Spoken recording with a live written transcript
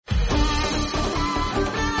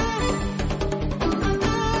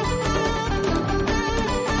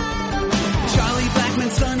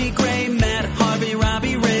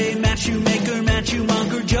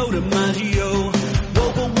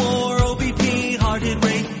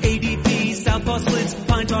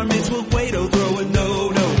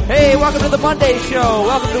welcome to the Monday Show.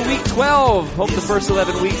 Welcome to Week 12. Hope the first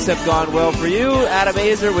 11 weeks have gone well for you. Adam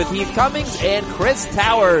Azer with Heath Cummings and Chris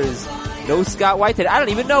Towers. No Scott White today. I don't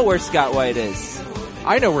even know where Scott White is.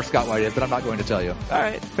 I know where Scott White is, but I'm not going to tell you. All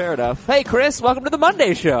right, fair enough. Hey, Chris, welcome to the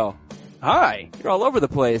Monday Show. Hi. You're all over the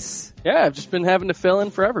place. Yeah, I've just been having to fill in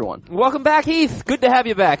for everyone. Welcome back, Heath. Good to have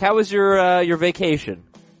you back. How was your vacation?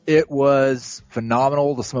 It was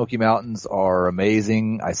phenomenal. The Smoky Mountains are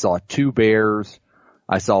amazing. I saw 2 bears.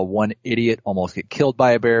 I saw one idiot almost get killed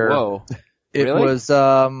by a bear. Whoa. It Really? was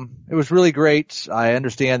it was really great. I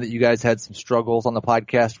understand that you guys had some struggles on the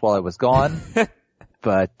podcast while I was gone,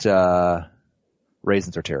 but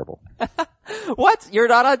raisins are terrible. What? You're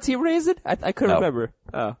not on Team Raisin? I couldn't No. remember.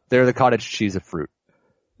 Oh. They're the cottage cheese of fruit.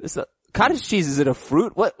 Cottage cheese, is it a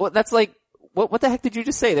fruit? What, that's like, what the heck did you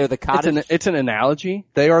just say? They're the cottage? It's an analogy.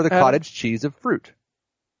 They are the cottage cheese of fruit.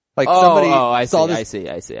 Like I saw see.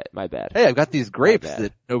 My bad. Hey, I've got these grapes bad.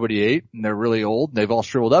 that nobody ate and they're really old and they've all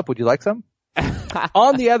shriveled up. Would you like some?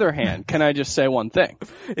 On the other hand, can I just say one thing?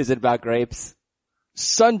 Is it about grapes?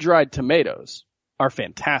 Sun-dried tomatoes are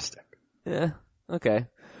fantastic. Yeah. Okay.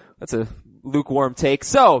 That's a lukewarm take.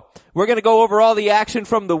 So, we're gonna go over all the action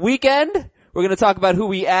from the weekend. We're gonna talk about who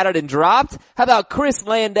we added and dropped. How about Chris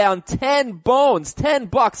laying down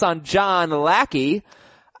 $10 on John Lackey?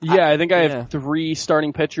 Yeah, I think I have 3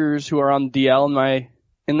 starting pitchers who are on DL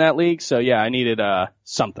in that league. So yeah, I needed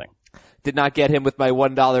something. Did not get him with my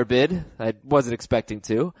 $1 bid. I wasn't expecting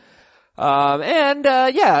to. And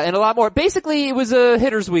a lot more. Basically, it was a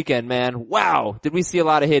hitter's weekend, man. Wow. Did we see a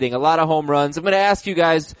lot of hitting, a lot of home runs. I'm going to ask you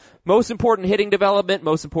guys, most important hitting development,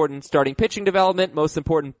 most important starting pitching development, most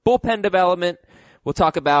important bullpen development. We'll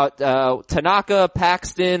talk about Tanaka,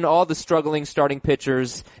 Paxton, all the struggling starting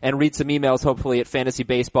pitchers, and read some emails, hopefully, at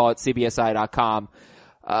fantasybaseball@cbsi.com.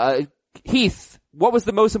 Heath, what was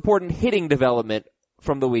the most important hitting development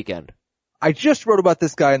from the weekend? I just wrote about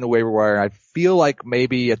this guy in the waiver wire. I feel like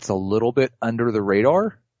maybe it's a little bit under the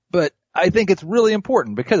radar, but I think it's really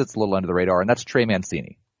important because it's a little under the radar, and that's Trey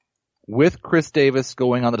Mancini. With Chris Davis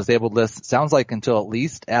going on the disabled list, sounds like until at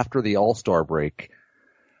least after the All-Star break.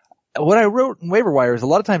 What I wrote in waiver wire is a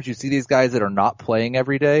lot of times you see these guys that are not playing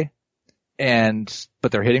every day,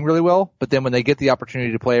 but they're hitting really well, but then when they get the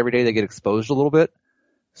opportunity to play every day, they get exposed a little bit.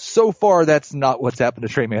 So far, that's not what's happened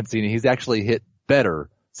to Trey Mancini. He's actually hit better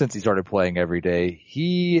since he started playing every day.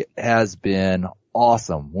 He has been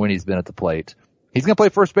awesome when he's been at the plate. He's going to play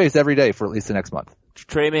first base every day for at least the next month.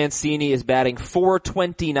 Trey Mancini is batting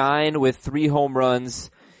 .429 with 3 home runs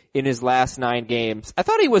in his last 9 games. I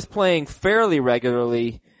thought he was playing fairly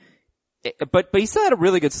regularly, but he still had a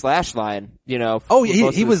really good slash line, you know. Oh,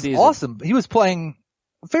 he was awesome. He was playing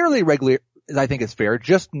fairly regularly, I think is fair,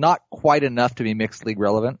 just not quite enough to be mixed league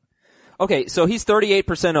relevant. Okay, so he's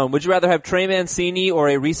 38% owned. Would you rather have Trey Mancini or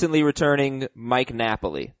a recently returning Mike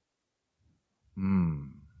Napoli? I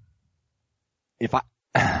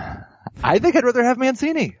think I'd rather have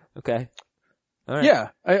Mancini. Okay. All right. Yeah,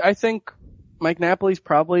 I think Mike Napoli's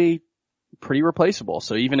probably pretty replaceable.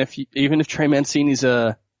 So even if Trey Mancini's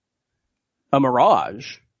a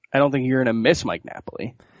mirage, I don't think you're going to miss Mike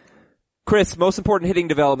Napoli. Chris, most important hitting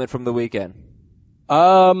development from the weekend?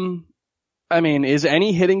 I mean, is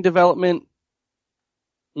any hitting development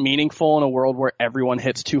meaningful in a world where everyone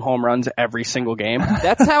hits 2 home runs every single game?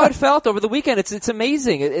 That's how it felt over the weekend. It's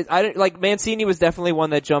amazing. Mancini was definitely one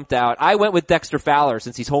that jumped out. I went with Dexter Fowler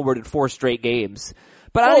since he's homered in 4 straight games.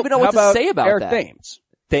 But I don't even know what to say about Eric that. Thames?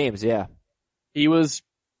 Thames, yeah.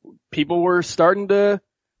 People were starting to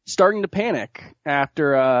panic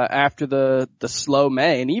after the slow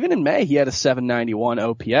May. And even in May, he had a 791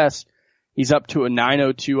 OPS. He's up to a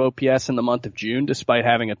 902 OPS in the month of June, despite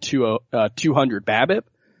having a 200 BABIP.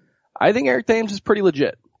 I think Eric Thames is pretty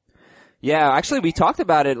legit. Yeah, actually, we talked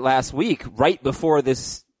about it last week, right before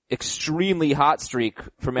this extremely hot streak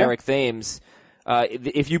from Eric Thames.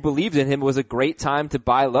 If you believed in him, it was a great time to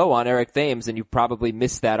buy low on Eric Thames, and you probably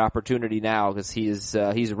missed that opportunity now because he's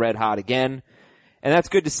red hot again. And that's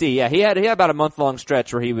good to see. Yeah, he had about a month-long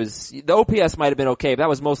stretch where the OPS might have been okay, but that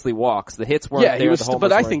was mostly walks. The hits weren't there, the homers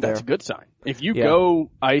but I weren't think there. that's a good sign. If you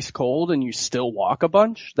go ice cold and you still walk a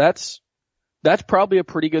bunch, that's probably a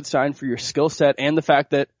pretty good sign for your skill set and the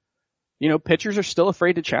fact that, you know, pitchers are still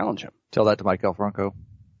afraid to challenge him. Tell that to Mike Franco.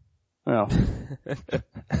 Well.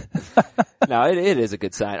 No, it is a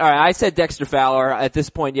good sign. All right, I said Dexter Fowler. At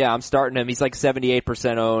this point, yeah, I'm starting him. He's like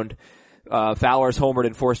 78% owned. Fowler's homered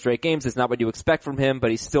in 4 straight games. It's not what you expect from him,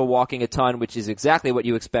 but he's still walking a ton, which is exactly what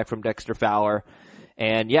you expect from Dexter Fowler.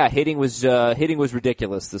 And yeah, hitting was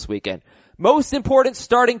ridiculous this weekend. Most important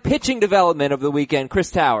starting pitching development of the weekend, Chris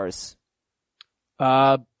Towers.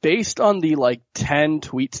 Based on the 10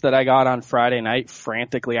 tweets that I got on Friday night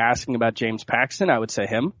frantically asking about James Paxton, I would say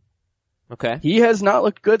him. Okay. He has not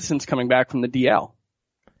looked good since coming back from the DL.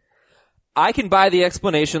 I can buy the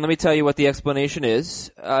explanation. Let me tell you what the explanation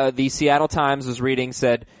is. The Seattle Times was reading,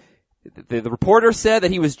 said, the reporter said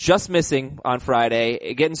that he was just missing on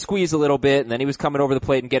Friday, getting squeezed a little bit, and then he was coming over the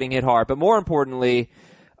plate and getting hit hard. But more importantly,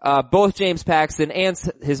 both James Paxton and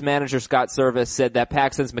his manager Scott Service said that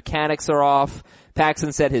Paxton's mechanics are off.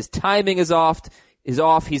 Paxton said his timing is off.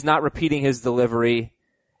 He's not repeating his delivery.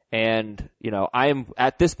 And, I am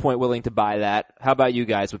at this point willing to buy that. How about you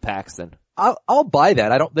guys with Paxton? I'll buy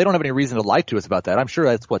that. They don't have any reason to lie to us about that. I'm sure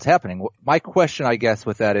that's what's happening. My question, I guess,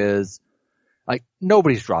 with that is,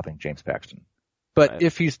 nobody's dropping James Paxton. But Right.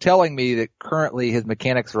 if he's telling me that currently his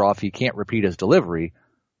mechanics are off, he can't repeat his delivery,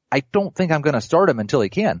 I don't think I'm going to start him until he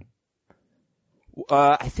can.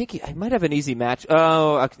 I think I might have an easy match.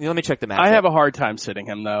 Oh, let me check the match. I have a hard time sitting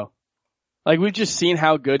him though. We've just seen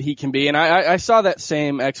how good he can be, and I saw that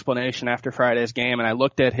same explanation after Friday's game, and I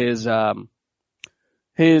looked at his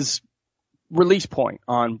release point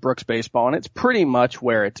on Brooks Baseball, and it's pretty much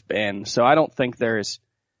where it's been. So I don't think there's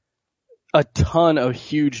a ton of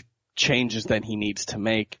huge changes that he needs to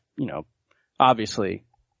make. Obviously,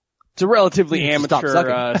 it's a relatively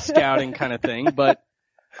amateur scouting kind of thing, but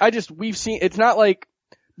we've seen, it's not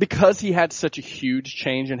because he had such a huge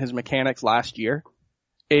change in his mechanics last year,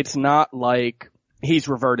 it's not like he's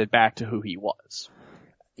reverted back to who he was.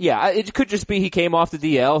 Yeah, it could just be he came off the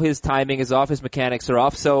DL, his timing is off, his mechanics are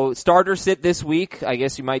off. So starter sit this week, I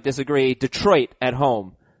guess you might disagree, Detroit at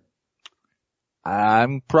home.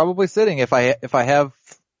 I'm probably sitting if I have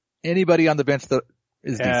anybody on the bench that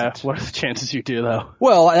is decent. What are the chances you do though?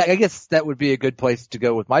 Well, I guess that would be a good place to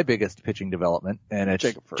go with my biggest pitching development, and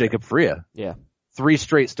it's Jacob Freya. Yeah. 3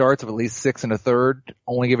 straight starts of at least 6 1/3,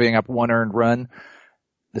 only giving up 1 earned run.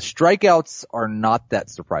 The strikeouts are not that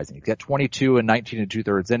surprising. He's got 22 and 19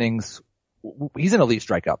 2/3 innings. He's an elite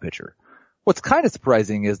strikeout pitcher. What's kind of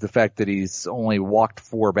surprising is the fact that he's only walked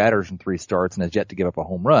 4 batters in 3 starts and has yet to give up a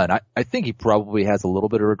home run. I think he probably has a little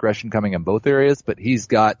bit of regression coming in both areas, but he's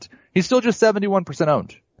still just 71%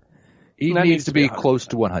 owned. He needs to be close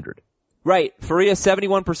to 100. Right. Faria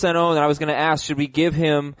 71% owned, and I was going to ask, should we give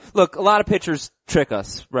him, look, a lot of pitchers trick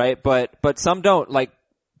us, right? But some don't, like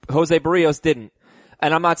Jose Barrios didn't.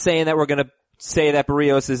 And I'm not saying that we're going to say that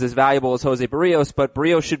Barrios is as valuable as Jose Barrios, but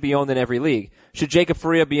Barrios should be owned in every league. Should Jacob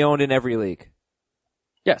Faria be owned in every league?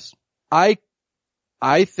 Yes. I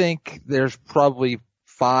think there's probably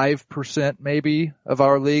 5% maybe of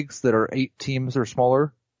our leagues that are 8 teams or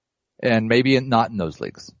smaller, and maybe not in those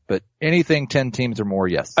leagues. But anything 10 teams or more,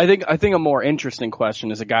 yes. I think a more interesting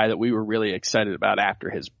question is a guy that we were really excited about after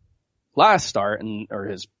his last start or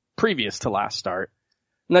his previous to last start.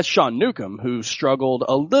 And that's Sean Newcomb, who struggled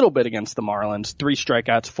a little bit against the Marlins. 3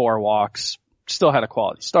 strikeouts, 4 walks, still had a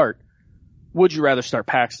quality start. Would you rather start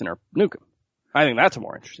Paxton or Newcomb? I think that's a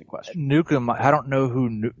more interesting question. Newcomb, I don't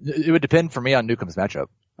know it would depend for me on Newcomb's matchup.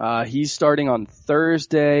 He's starting on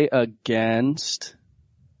Thursday against,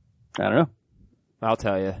 I don't know. I'll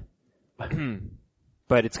tell you.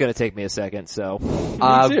 But it's going to take me a second, so.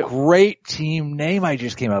 Great team name I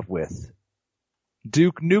just came up with.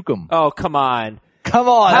 Duke Nukem. Oh, come on. Come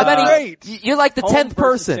on. How many? Great. You're like the 10th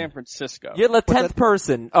person. San Francisco. You're the 10th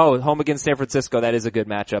person. Oh, home against San Francisco. That is a good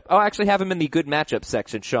matchup. Oh, I actually have him in the good matchup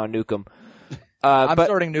section, Sean Newcomb. I'm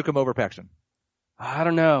starting Newcomb over Paxton. I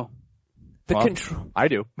don't know. I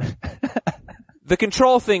do. The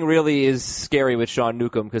control thing really is scary with Sean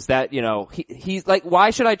Newcomb because that, he's like,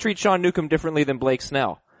 why should I treat Sean Newcomb differently than Blake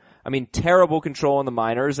Snell? I mean, terrible control in the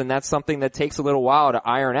minors, and that's something that takes a little while to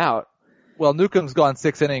iron out. Well, Newcomb's gone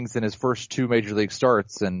 6 innings in his first 2 major league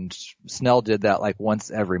starts, and Snell did that once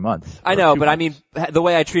every month. I know, but I mean, the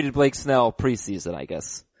way I treated Blake Snell preseason, I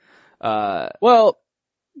guess. Well,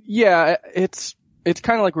 yeah, it's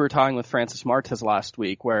kind of like we were talking with Francis Martes last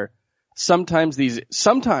week, where sometimes these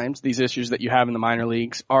issues that you have in the minor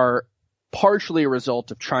leagues are partially a result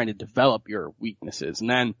of trying to develop your weaknesses. And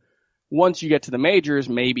then once you get to the majors,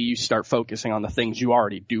 maybe you start focusing on the things you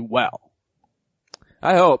already do well.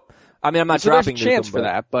 I hope. I mean, I'm not dropping There's a chance for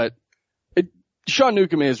that, but Sean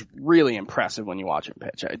Newcomb is really impressive when you watch him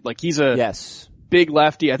pitch. He's a big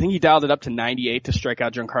lefty. I think he dialed it up to 98 to strike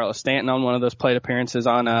out Giancarlo Stanton on one of those plate appearances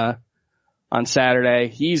on Saturday.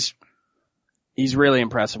 He's really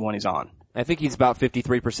impressive when he's on. I think he's about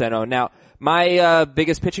 53% owned. Now, my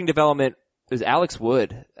biggest pitching development is Alex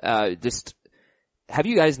Wood. Have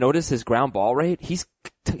you guys noticed his ground ball rate? He's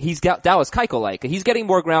got Dallas Keuchel-like. He's getting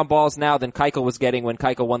more ground balls now than Keuchel was getting when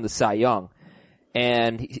Keuchel won the Cy Young.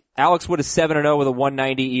 And Alex Wood is 7-0 with a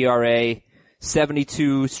 1.90 ERA,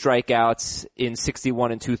 72 strikeouts in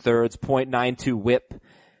 61 and 2/3, .92 whip.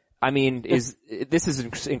 I mean, this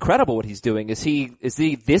is incredible what he's doing. Is he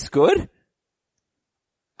this good?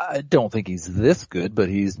 I don't think he's this good, but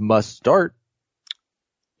he's must start.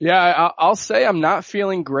 Yeah, I'll say I'm not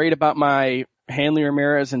feeling great about my Hanley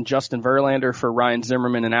Ramirez and Justin Verlander for Ryan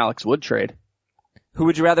Zimmerman and Alex Wood trade. Who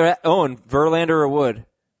would you rather own, Verlander or Wood?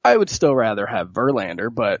 I would still rather have Verlander,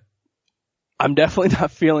 but I'm definitely not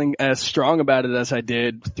feeling as strong about it as I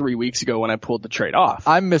did 3 weeks ago when I pulled the trade off.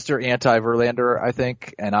 I'm Mr. Anti-Verlander, I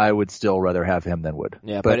think, and I would still rather have him than Wood.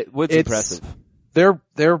 Yeah, but Wood's impressive. They're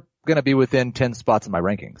going to be within 10 spots in my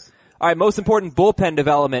rankings. All right, most important bullpen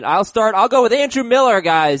development. I'll go with Andrew Miller,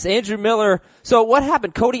 guys. Andrew Miller. So what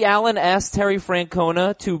happened? Cody Allen asked Terry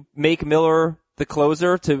Francona to make Miller the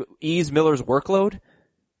closer to ease Miller's workload.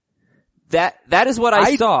 That is what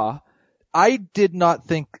I saw. I did not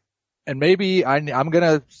think, and maybe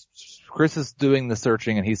Chris is doing the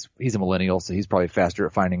searching, and he's a millennial, so he's probably faster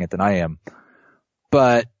at finding it than I am.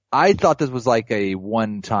 But I thought this was like a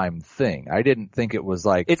one-time thing. I didn't think it was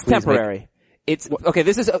like it's temporary. It's okay.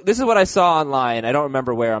 This is what I saw online. I don't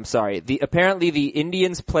remember where. I'm sorry. Apparently the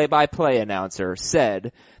Indians play-by-play announcer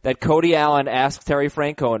said that Cody Allen asked Terry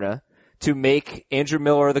Francona to make Andrew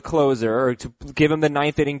Miller the closer, or to give him the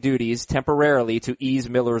ninth inning duties temporarily to ease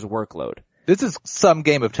Miller's workload. This is some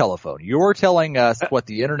game of telephone. You're telling us what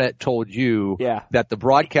the internet told you that the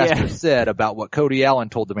broadcaster said about what Cody Allen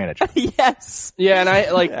told the manager. Yes. Yeah,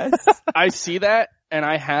 and I see that, and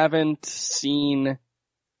I haven't seen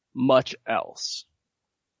much else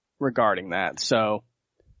regarding that. So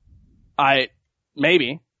I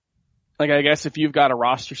guess if you've got a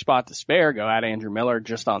roster spot to spare, go at Andrew Miller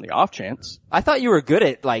just on the off chance. I thought you were good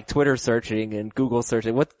at like Twitter searching and Google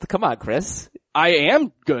searching. Come on, Chris. I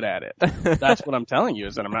am good at it. That's what I'm telling you,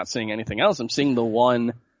 is that I'm not seeing anything else. I'm seeing the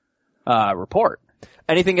one report.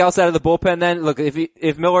 Anything else out of the bullpen then? Look,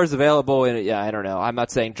 if Miller's available, I don't know. I'm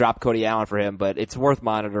not saying drop Cody Allen for him, but it's worth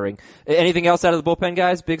monitoring. Anything else out of the bullpen,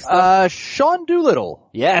 guys? Big stuff? Sean Doolittle.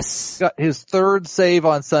 Yes. Got his third save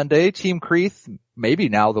on Sunday. Team Creeth, maybe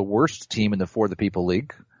now the worst team in the For the People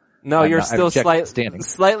League. No, you're still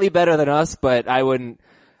slightly better than us, but I wouldn't,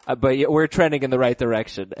 but we're trending in the right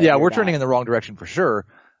direction. Yeah, we're trending in the wrong direction for sure.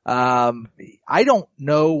 I don't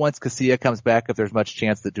know once Casilla comes back if there's much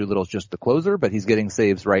chance that Doolittle's just the closer, but he's getting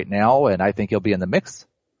saves right now, and I think he'll be in the mix.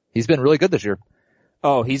 He's been really good this year.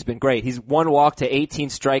 Oh, he's been great. He's 1 walk to 18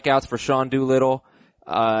 strikeouts for Sean Doolittle,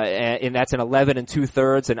 and that's an 11 and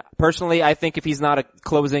 2/3. And personally, I think if he's not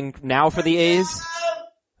closing now for the A's,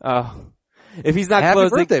 if he's not closing. Happy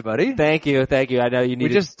birthday, buddy. Thank you. I know you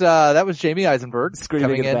need that was Jamie Eisenberg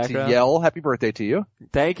screaming coming in to yell happy birthday to you.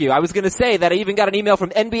 Thank you. I was gonna say that I even got an email from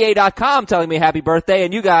NBA.com telling me happy birthday,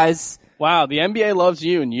 and you guys. Wow, the NBA loves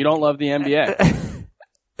you and you don't love the NBA.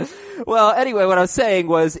 Well, anyway, what I was saying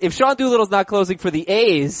was if Sean Doolittle's not closing for the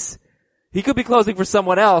A's, he could be closing for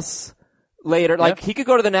someone else later. Like he could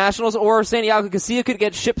go to the Nationals, or Santiago Casilla could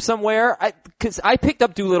get shipped somewhere. Cause I picked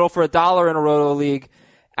up Doolittle for $1 in a Roto League.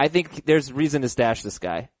 I think there's reason to stash this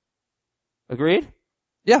guy. Agreed?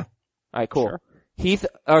 Yeah. All right, cool. Sure. Heath,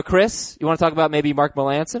 Chris, you want to talk about maybe Mark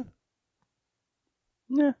Melancon?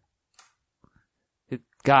 Yeah.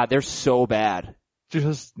 God, they're so bad.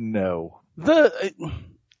 Just no.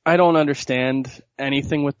 I don't understand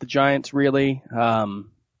anything with the Giants, really. I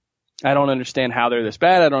don't understand how they're this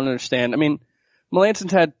bad. I don't understand. I mean,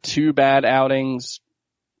 Melancon's had 2 bad outings,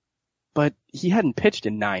 but he hadn't pitched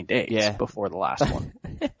in 9 days before the last one.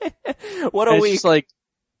 What a week. Just like,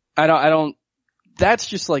 I don't, that's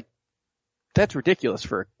just like, that's ridiculous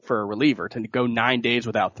for a reliever to go 9 days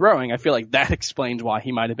without throwing. I feel like that explains why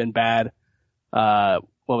he might have been bad, what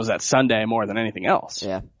was that, Sunday more than anything else.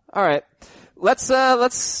 Yeah. All right. Let's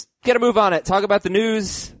get a move on it. Talk about the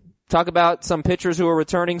news. Talk about some pitchers who are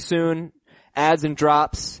returning soon. Adds and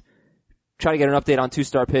drops. Try to get an update on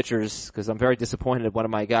 2-star pitchers, because I'm very disappointed one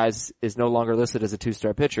of my guys is no longer listed as a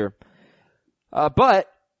 2-star pitcher. But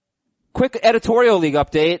quick editorial league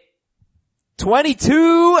update.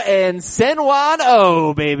 22 and San Juan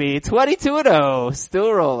O, baby. 22-0.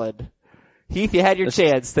 Still rolling. Heath, you had your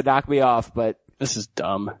chance to knock me off, but this is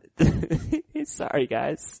dumb. Sorry,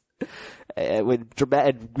 guys.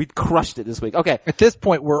 We crushed it this week. Okay. At this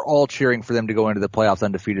point, we're all cheering for them to go into the playoffs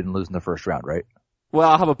undefeated and lose in the first round, right? Well,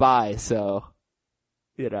 I'll have a bye, so,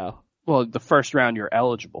 you know. Well, the first round you're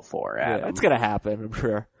eligible for, Adam. Yeah, it's gonna happen, I'm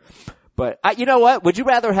sure. But, you know what? Would you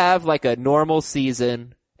rather have like a normal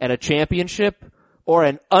season and a championship, or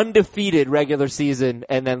an undefeated regular season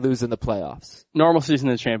and then lose in the playoffs? Normal season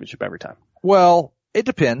and championship every time. Well, it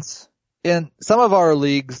depends. In some of our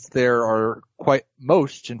leagues, there are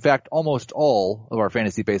in fact, almost all of our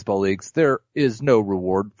fantasy baseball leagues, there is no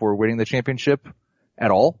reward for winning the championship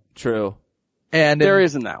at all. True. And there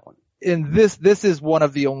is in that one. In this is one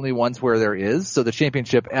of the only ones where there is. So the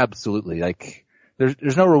championship, absolutely. Like,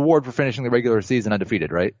 there's no reward for finishing the regular season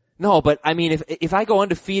undefeated, right? No, but I mean, if I go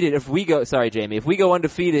undefeated, if we go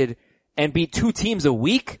undefeated and beat 2 teams a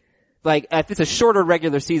week, like, if it's a shorter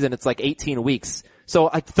regular season, it's like 18 weeks. So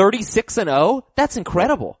like 36-0, that's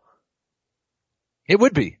incredible. It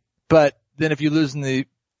would be. But then if you lose in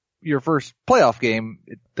your first playoff game,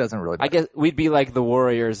 it doesn't really matter. I guess we'd be like the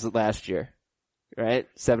Warriors last year, right?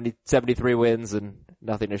 73 wins and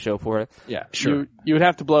nothing to show for it. Yeah, sure. You would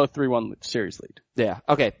have to blow a 3-1 series lead. Yeah.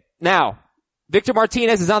 Okay. Now, Victor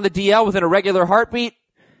Martinez is on the DL with an irregular heartbeat,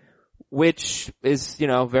 which is,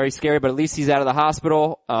 very scary, but at least he's out of the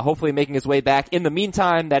hospital, hopefully making his way back. In the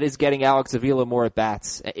meantime, that is getting Alex Avila more at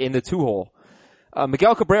bats in the 2-hole.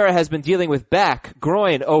 Miguel Cabrera has been dealing with back,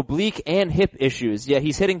 groin, oblique, and hip issues. Yeah,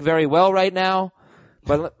 he's hitting very well right now.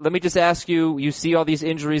 But let me just ask you, you see all these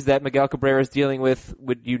injuries that Miguel Cabrera is dealing with,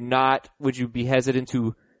 would you be hesitant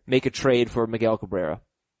to make a trade for Miguel Cabrera?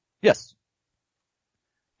 Yes.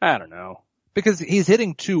 I don't know. Because he's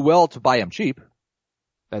hitting too well to buy him cheap.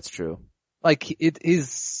 That's true. Like,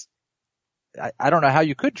 I don't know how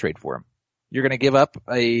you could trade for him. You're gonna give up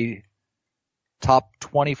a top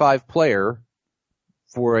 25 player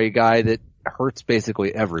for a guy that hurts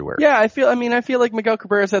basically everywhere. Yeah, I feel like Miguel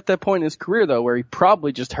Cabrera's at that point in his career though, where he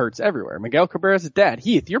probably just hurts everywhere. Miguel Cabrera's a dad.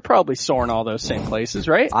 Heath, you're probably soaring all those same places,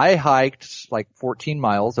 right? I hiked like 14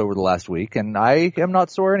 miles over the last week and I am not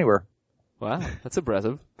sore anywhere. Wow, that's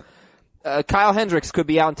impressive. Kyle Hendricks could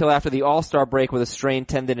be out until after the All-Star break with a strained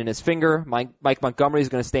tendon in his finger. Mike Montgomery is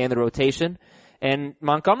going to stay in the rotation. And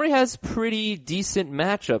Montgomery has pretty decent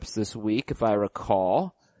matchups this week, if I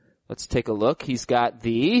recall. Let's take a look. He's got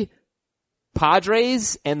the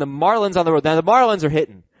Padres and the Marlins on the road. Now the Marlins are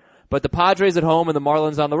hitting, but the Padres at home and the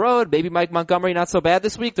Marlins on the road. Maybe Mike Montgomery not so bad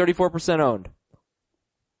this week, 34% owned.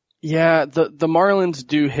 Yeah, the Marlins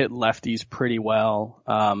do hit lefties pretty well.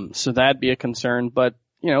 So that'd be a concern, but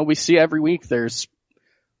we see every week there's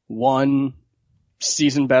one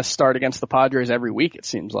season best start against the Padres every week, it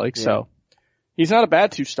seems like. Yeah. So he's not a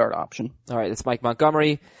bad 2-start option. All right, that's Mike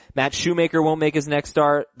Montgomery. Matt Shoemaker won't make his next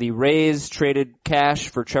start. The Rays traded Cash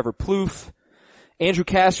for Trevor Plouffe. Andrew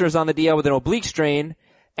Castro is on the DL with an oblique strain.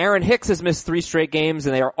 Aaron Hicks has missed 3 straight games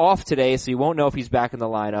and they are off today, so you won't know if he's back in the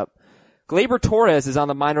lineup. Gleyber Torres is on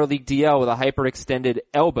the minor league DL with a hyperextended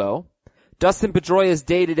elbow. Dustin Pedroia's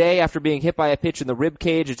day-to-day after being hit by a pitch in the rib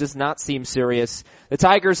cage. It does not seem serious. The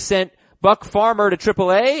Tigers sent Buck Farmer to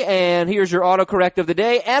AAA, and here's your autocorrect of the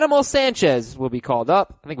day. Anibal Sanchez will be called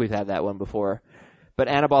up. I think we've had that one before. But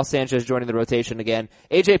Anibal Sanchez joining the rotation again.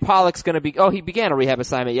 A.J. Pollock's going to be, he began a rehab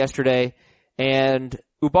assignment yesterday. And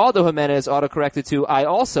Ubaldo Jimenez autocorrected to I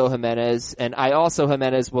also Jimenez, and I also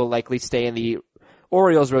Jimenez will likely stay in the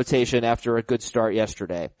Orioles rotation after a good start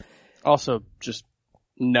yesterday. Also, just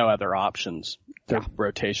no other options. Their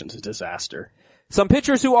rotation's a disaster. Some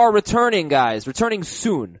pitchers who are returning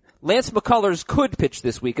soon. Lance McCullers could pitch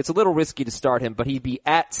this week. It's a little risky to start him, but he'd be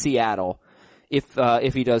at Seattle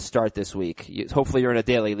if he does start this week. Hopefully you're in a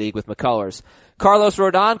daily league with McCullers. Carlos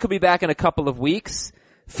Rodon could be back in a couple of weeks.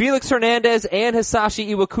 Felix Hernandez and Hisashi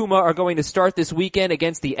Iwakuma are going to start this weekend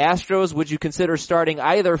against the Astros. Would you consider starting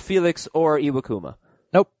either Felix or Iwakuma?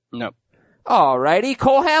 Nope. Alrighty.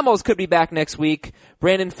 Cole Hamels could be back next week.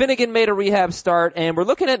 Brandon Finnegan made a rehab start, and we're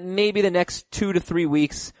looking at maybe the next 2 to 3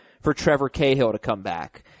 weeks for Trevor Cahill to come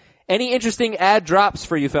back. Any interesting ad drops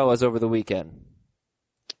for you fellas over the weekend?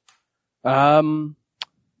 I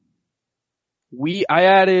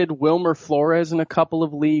added Wilmer Flores in a couple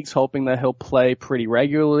of leagues, hoping that he'll play pretty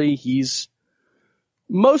regularly. He's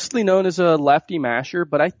mostly known as a lefty masher,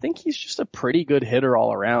 but I think he's just a pretty good hitter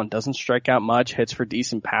all around. Doesn't strike out much, hits for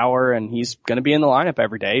decent power, and he's going to be in the lineup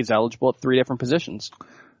every day. He's eligible at 3 different positions.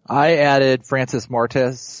 I added Francis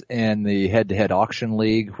Martes in the head-to-head auction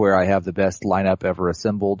league where I have the best lineup ever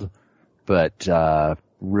assembled, but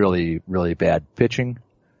really, really bad pitching.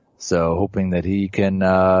 So hoping that he can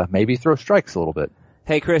maybe throw strikes a little bit.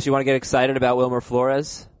 Hey Chris, you want to get excited about Wilmer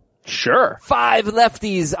Flores? Sure. 5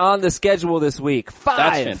 lefties on the schedule this week. 5.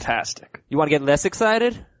 That's fantastic. You want to get less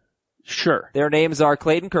excited? Sure. Their names are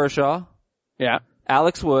Clayton Kershaw. Yeah.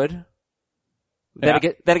 Alex Wood. Then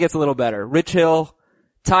it gets a little better. Rich Hill,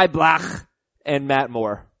 Ty Blach, and Matt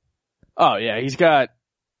Moore. Oh yeah, he's got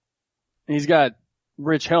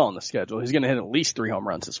Rich Hill on the schedule. He's going to hit at least 3 home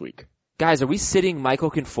runs this week. Guys, are we sitting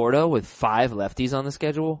Michael Conforto with 5 lefties on the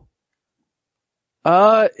schedule?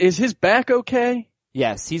 Is his back okay?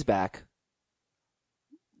 Yes, he's back.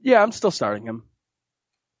 Yeah, I'm still starting him.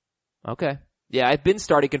 Okay. Yeah, I've been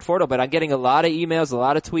starting Conforto, but I'm getting a lot of emails, a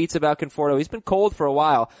lot of tweets about Conforto. He's been cold for a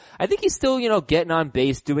while. I think he's still, getting on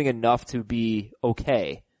base, doing enough to be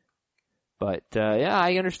okay. But, yeah,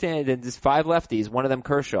 I understand. And there's 5 lefties, one of them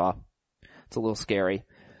Kershaw. It's a little scary.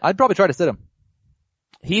 I'd probably try to sit him.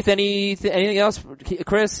 Heath, anything else?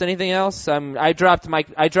 Chris, anything else? I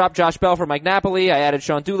dropped Josh Bell for Mike Napoli. I added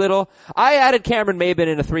Sean Doolittle. I added Cameron Maybin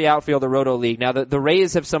in a 3 outfielder roto league. Now the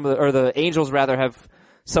Rays have the Angels rather have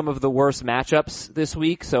some of the worst matchups this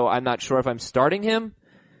week, so I'm not sure if I'm starting him.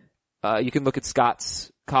 You can look at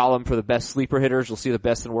Scott's column for the best sleeper hitters. You'll see the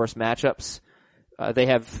best and worst matchups. I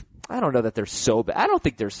don't know that they're so bad. I don't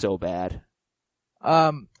think they're so bad.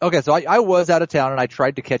 Okay, so I was out of town and I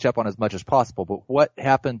tried to catch up on as much as possible, but what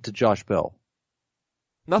happened to Josh Bell?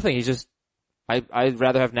 Nothing. I'd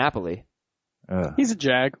rather have Napoli. He's a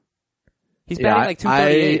Jag. He's batting like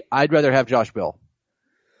 238. I'd rather have Josh Bell.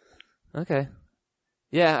 Okay.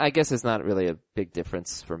 Yeah, I guess it's not really a big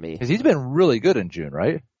difference for me. Cause he's been really good in June,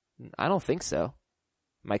 right? I don't think so.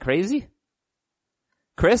 Am I crazy?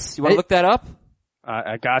 Chris, you want to look that up?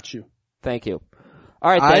 I got you. Thank you.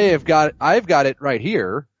 All right, then. I've got it right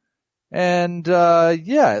here. And,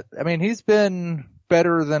 yeah, I mean, he's been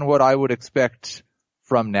better than what I would expect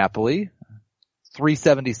from Napoli.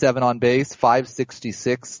 377 on base,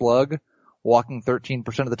 566 slug, walking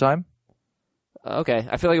 13% of the time. Okay.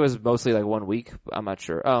 I feel like it was mostly like 1 week. I'm not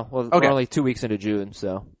sure. Oh, well, okay. We're only 2 weeks into June,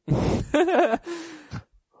 so.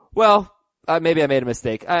 Well, maybe I made a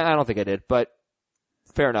mistake. I don't think I did, but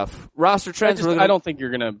fair enough. Roster trends. I don't think you're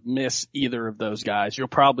gonna miss either of those guys. You'll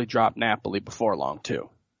probably drop Napoli before long too.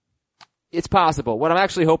 It's possible. What I'm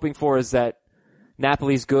actually hoping for is that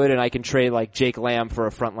Napoli's good and I can trade like Jake Lamb for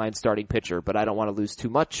a frontline starting pitcher, but I don't want to lose too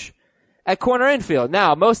much. At corner infield,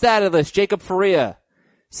 now, most out of this, Jacob Faria,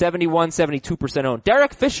 72% owned.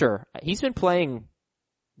 Derek Fisher, he's been playing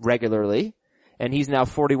regularly, and he's now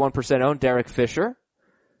 41% owned. Derek Fisher.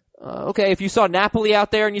 Okay, if you saw Napoli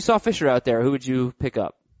out there and you saw Fisher out there, who would you pick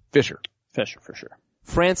up? Fisher for sure.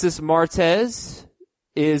 Francis Martez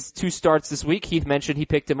is 2 starts this week. Heath mentioned he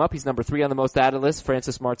picked him up. He's number 3 on the most added list,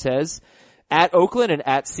 Francis Martez. At Oakland and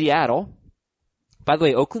at Seattle. By the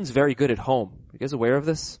way, Oakland's very good at home. You guys aware of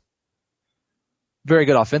this? Very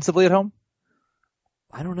good offensively at home?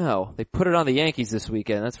 I don't know. They put it on the Yankees this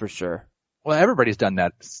weekend, that's for sure. Well, everybody's done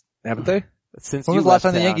that, haven't they? Since when was the last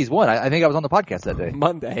time the Yankees won? I think I was on the podcast that day.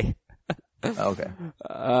 Monday. Okay.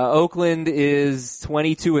 Oakland is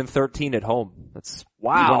 22-13 at home. That's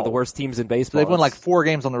one of the worst teams in baseball. So they've won like 4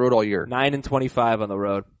 games on the road all year. 9-25 on the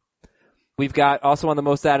road. We've got also on the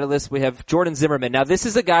most added list, we have Jordan Zimmerman. Now this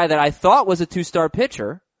is a guy that I thought was a 2-star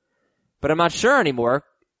pitcher, but I'm not sure anymore.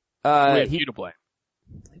 We have you to blame.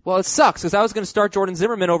 Well, it sucks because I was going to start Jordan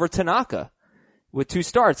Zimmerman over Tanaka with 2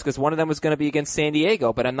 starts because one of them was going to be against San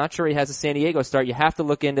Diego, but I'm not sure he has a San Diego start. You have to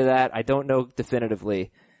look into that. I don't know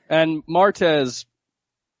definitively. And Martez,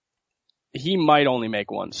 he might only make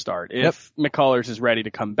 1 start. If McCullers is ready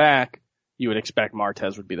to come back, you would expect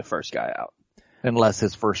Martez would be the first guy out. Unless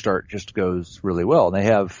his first start just goes really well. And they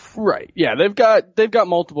have... Right. Yeah, they've got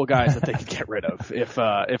multiple guys that they could get rid of if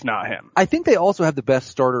not him. I think they also have the best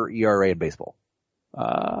starter ERA in baseball.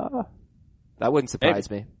 That wouldn't surprise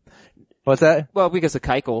me. What's that? Well, because of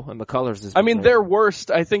Keuchel and McCullers is. I mean, their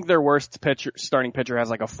worst starting pitcher has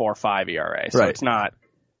like a 4.5 ERA, so it's not.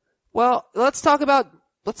 Well, let's talk about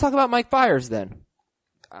Mike Fiers then.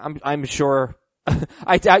 I'm sure,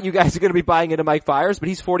 I doubt you guys are going to be buying into Mike Fiers, but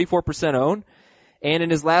he's 44% owned. And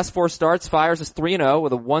in his last 4 starts, Fiers is 3-0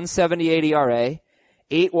 with a 1.78 ERA,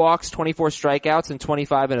 8 walks, 24 strikeouts, and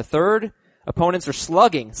 25 1/3. Opponents are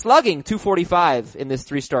slugging 245 in this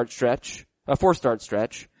 4-start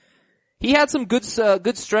stretch. He had some good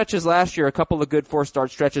stretches last year, a couple of good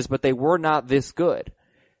 4-start stretches, but they were not this good.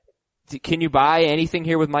 Can you buy anything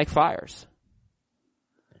here with Mike Fiers?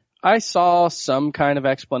 I saw some kind of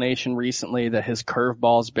explanation recently that his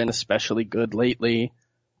curveball's been especially good lately,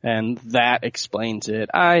 and that explains it.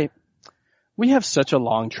 We have such a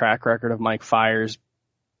long track record of Mike Fiers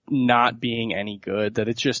not being any good that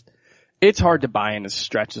it's hard to buy into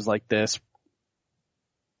stretches like this.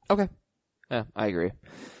 Okay. Yeah, I agree.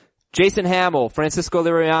 Jason Hamill, Francisco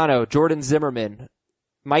Liriano, Jordan Zimmerman,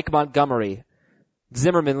 Mike Montgomery,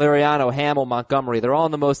 Zimmerman, Liriano, Hamill, Montgomery. They're all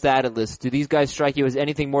on the most added list. Do these guys strike you as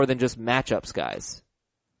anything more than just matchups guys?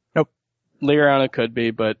 Nope. Liriano could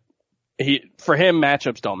be, but for him,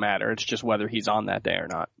 matchups don't matter. It's just whether he's on that day or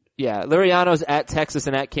not. Yeah, Liriano's at Texas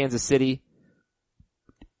and at Kansas City.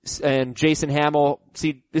 And Jason Hamill,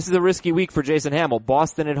 see, this is a risky week for Jason Hamill.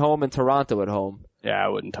 Boston at home and Toronto at home. Yeah, I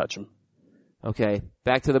wouldn't touch him. Okay,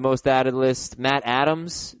 back to the most added list. Matt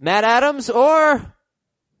Adams. Matt Adams or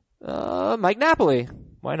Mike Napoli.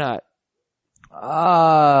 Why not?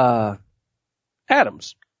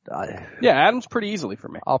 Adams. Yeah, Adams pretty easily for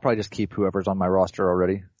me. I'll probably just keep whoever's on my roster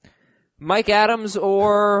already. Mike Adams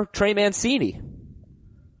or Trey Mancini.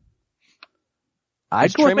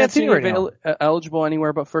 I'd go with Mancini right now. Eligible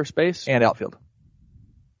anywhere but first base? And outfield.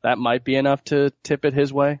 That might be enough to tip it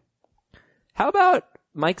his way. How about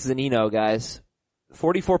Mike Zunino, guys?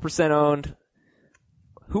 44% owned.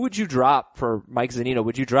 Who would you drop for Mike Zunino?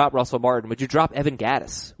 Would you drop Russell Martin? Would you drop Evan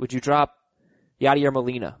Gattis? Would you drop Yadier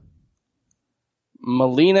Molina?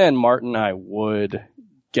 Molina and Martin, I would.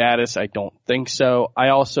 Gattis, I don't think so. I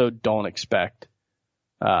also don't expect,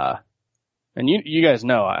 and you guys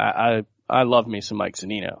know, I love me some Mike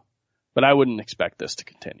Zunino, but I wouldn't expect this to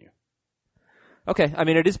continue. Okay. I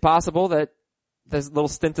mean, it is possible that this little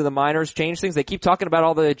stint in the minors changed things. They keep talking about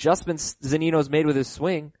all the adjustments Zunino's made with his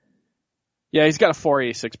swing. Yeah, he's got a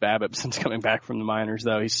 486 BABIP since coming back from the minors,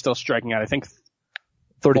 though. He's still striking out, I think,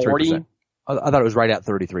 33%. 40? I thought it was right at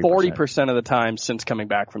 33%. 40% of the time since coming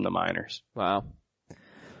back from the minors. Wow.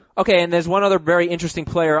 Okay, and there's one other very interesting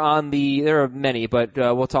player on there are many, but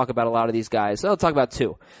we'll talk about a lot of these guys. I'll talk about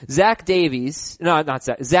two. Zach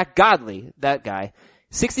Godley, that guy.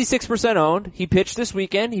 66% owned. He pitched this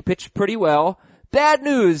weekend. He pitched pretty well. Bad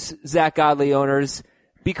news, Zach Godley owners.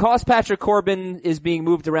 Because Patrick Corbin is being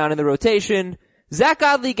moved around in the rotation, Zach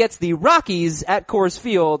Godley gets the Rockies at Coors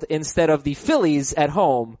Field instead of the Phillies at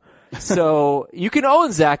home. So you can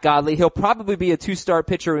own Zach Godley. He'll probably be a 2-start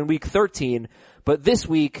pitcher in week 13, but this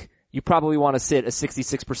week you probably want to sit a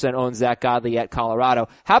 66% owned Zach Godley at Colorado.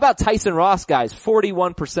 How about Tyson Ross, guys?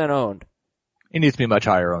 41% owned. He needs to be much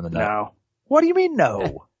higher owned than that. No. What do you mean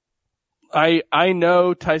no? I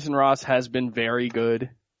know Tyson Ross has been very good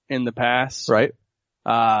in the past. Right.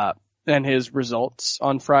 And his results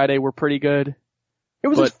on Friday were pretty good. It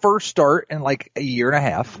was his first start in like a year and a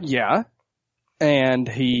half. Yeah. And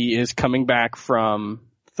he is coming back from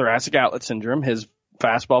thoracic outlet syndrome. His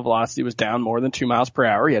fastball velocity was down more than 2 miles per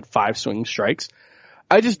hour. He had 5 swinging strikes.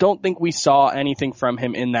 I just don't think we saw anything from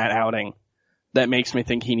him in that outing that makes me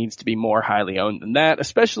think he needs to be more highly owned than that,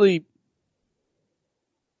 especially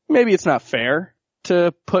maybe it's not fair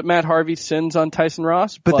to put Matt Harvey's sins on Tyson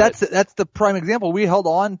Ross. But that's the prime example. We held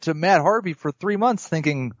on to Matt Harvey for 3 months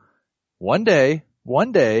thinking one day, you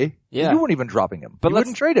weren't even dropping him. But you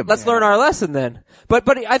wouldn't trade him. Let's learn our lesson then. But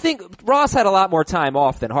I think Ross had a lot more time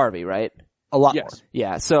off than Harvey, right? A lot more.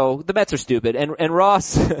 Yeah, so the Mets are stupid. And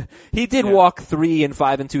Ross, he did walk 3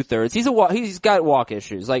 5 2/3. He's got walk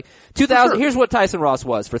issues. Like 2000, here's what Tyson Ross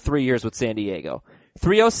was for 3 years with San Diego.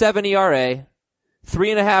 3.07 ERA,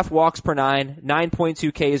 3.5 walks per 9,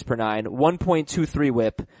 9.2 Ks per 9, 1.23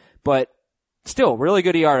 whip, but still really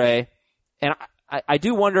good ERA. And I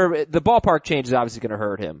do wonder, the ballpark change is obviously going to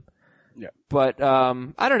hurt him. Yeah. But,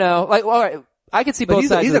 I don't know. Like, well, I can see both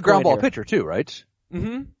sides. He's a ground ball pitcher too, right?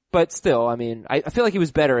 Mm-hmm. But still, I mean, I feel like he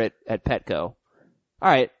was better at Petco. All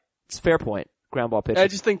right. It's a fair point. Ground ball pitcher. I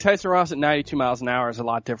just think Tyson Ross at 92 miles an hour is a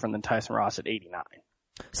lot different than Tyson Ross at 89.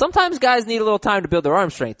 Sometimes guys need a little time to build their arm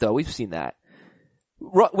strength though. We've seen that.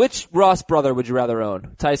 Which Ross brother would you rather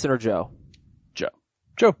own? Tyson or Joe?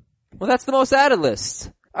 Joe. Well, that's the most added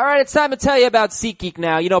list. All right, it's time to tell you about SeatGeek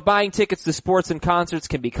now. You know, buying tickets to sports and concerts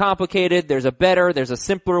can be complicated. There's a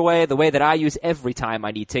simpler way, the way that I use every time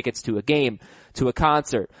I need tickets to a game, to a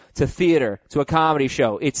concert, to theater, to a comedy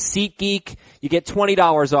show. It's SeatGeek. You get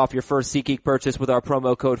 $20 off your first SeatGeek purchase with our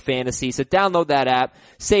promo code FANTASY. So download that app,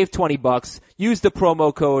 save $20, use the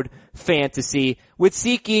promo code FANTASY. With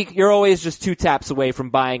SeatGeek, you're always just 2 taps away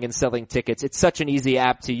from buying and selling tickets. It's such an easy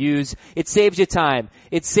app to use. It saves you time.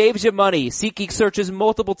 It saves you money. SeatGeek searches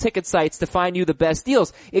multiple ticket sites to find you the best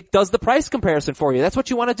deals. It does the price comparison for you. That's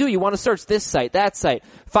what you want to do. You want to search this site, that site,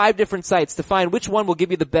 5 different sites to find which one will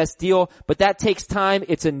give you the best deal, but that takes time.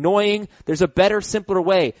 It's annoying. There's a better, simpler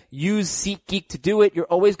way. Use SeatGeek to do it. You're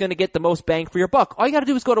always going to get the most bang for your buck. All you got to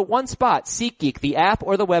do is go to one spot, SeatGeek, the app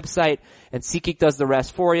or the website, and SeatGeek does the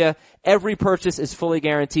rest for you. Every purchase is fully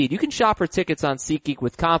guaranteed. You can shop for tickets on SeatGeek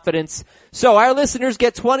with confidence. So our listeners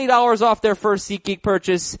get $20 off their first SeatGeek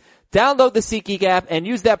purchase. Download the SeatGeek app and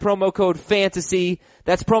use that promo code FANTASY.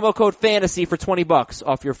 That's promo code FANTASY for $20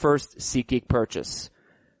 off your first SeatGeek purchase.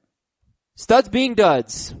 Studs being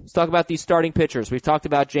duds. Let's talk about these starting pitchers. We've talked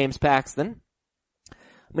about James Paxton.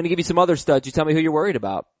 I'm going to give you some other studs. You tell me who you're worried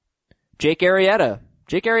about. Jake Arrieta.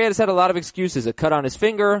 Jake Arrieta's had a lot of excuses. A cut on his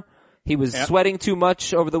finger. He was sweating too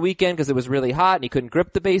much over the weekend because it was really hot and he couldn't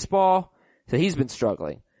grip the baseball. So he's been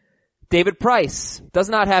struggling. David Price does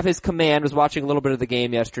not have his command. Was watching a little bit of the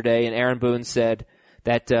game yesterday and Aaron Boone said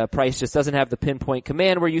that Price just doesn't have the pinpoint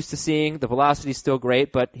command we're used to seeing. The velocity's still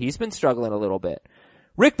great, but he's been struggling a little bit.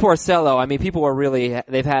 Rick Porcello, I mean, people are really,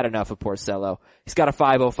 they've had enough of Porcello. He's got a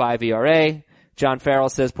 5.05 ERA. John Farrell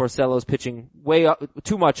says Porcello's pitching way up,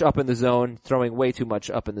 too much up in the zone, throwing way too much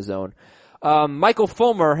up in the zone. Michael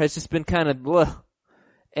Fulmer has just been kind of bleh.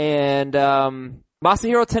 And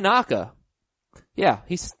Masahiro Tanaka. Yeah,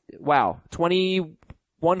 wow.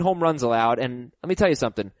 21 home runs allowed, and let me tell you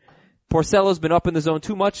something. Porcello's been up in the zone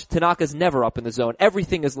too much. Tanaka's never up in the zone.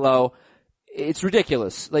 Everything is low. It's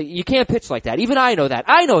ridiculous. Like, you can't pitch like that. Even I know that.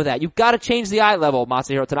 I know that. You've got to change the eye level,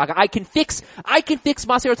 Masahiro Tanaka. I can fix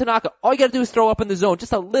Masahiro Tanaka. All you gotta do is throw up in the zone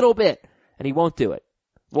just a little bit. And he won't do it.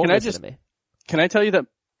 Won't listen to me. Can I tell you that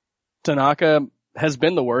Tanaka has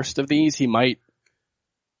been the worst of these? He might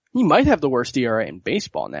have the worst ERA in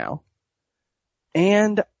baseball now.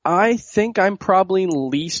 And I think I'm probably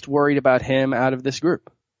least worried about him out of this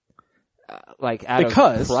group.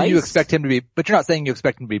 Because you expect him to be, but you're not saying you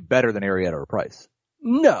expect him to be better than Arrieta or Price.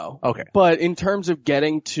 No. Okay. But in terms of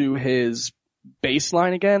getting to his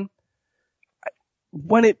baseline again,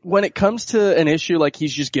 when it comes to an issue like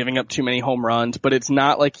he's just giving up too many home runs, but it's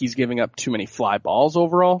not like he's giving up too many fly balls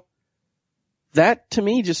overall, that to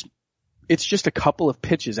me it's just a couple of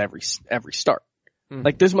pitches every start. Mm-hmm.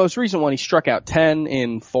 Like this most recent one, he struck out 10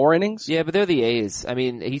 in 4 innings. Yeah, but they're the A's. I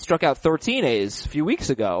mean, he struck out 13 A's a few weeks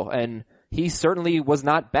ago, and he certainly was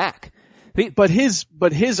not back. But his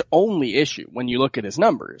only issue when you look at his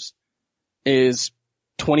numbers is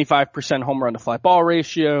 25% home run to fly ball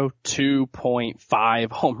ratio,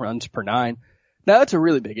 2.5 home runs per 9. Now that's a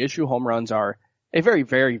really big issue. Home runs are a very,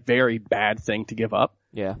 very, very bad thing to give up.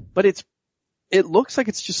 Yeah. But it looks like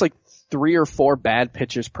it's just like 3 or 4 bad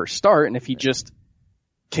pitches per start, and if he just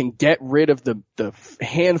can get rid of the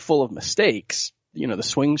handful of mistakes, you know, the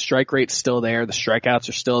swing strike rate's still there, the strikeouts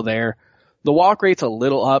are still there. The walk rate's a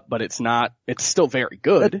little up, but it's still very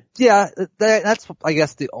good. That's, I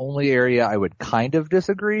guess, the only area I would kind of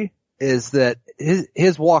disagree is that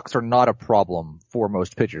his walks are not a problem for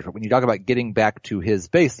most pitchers. But when you talk about getting back to his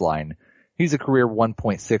baseline, he's a career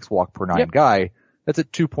 1.6 walk per 9 guy. That's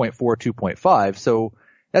at 2.4, 2.5. So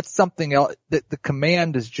that's something else that the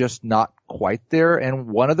command is just not quite there. And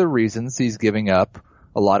one of the reasons he's giving up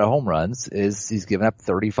a lot of home runs is he's giving up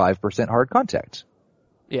 35% hard contact.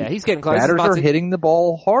 Yeah, he's getting close. Batters are hitting the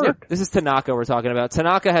ball hard. Yeah, this is Tanaka we're talking about.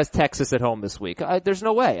 Tanaka has Texas at home this week. There's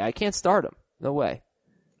no way. I can't start him. No way.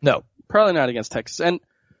 No, probably not against Texas. And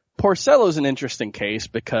Porcello's an interesting case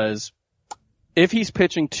because if he's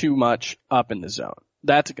pitching too much up in the zone,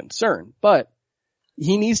 that's a concern. But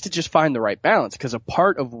he needs to just find the right balance because a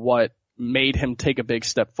part of what made him take a big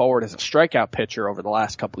step forward as a strikeout pitcher over the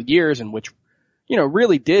last couple of years and which, you know,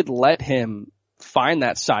 really did let him find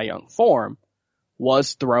that Cy Young form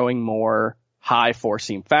was throwing more high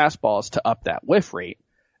four-seam fastballs to up that whiff rate.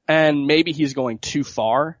 And maybe he's going too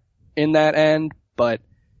far in that end, but,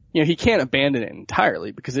 you know, he can't abandon it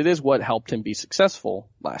entirely because it is what helped him be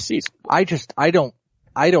successful last season. I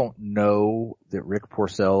don't know that Rick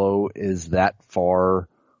Porcello is that far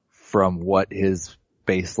from what his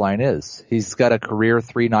baseline is. He's got a career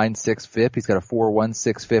 3.96 FIP. He's got a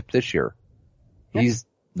 4.16 FIP this year. Yeah. He's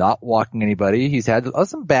not walking anybody. He's had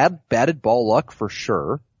some batted ball luck for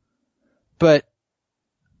sure. But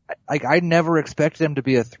I never expected him to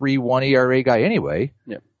be a 3.1 ERA guy anyway.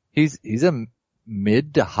 Yeah. He's a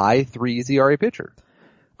mid to high 3s ERA pitcher.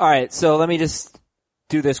 All right, so let me just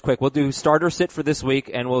do this quick. We'll do starter sit for this week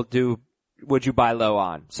and we'll do would you buy low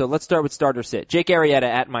on. So let's start with starter sit. Jake Arrieta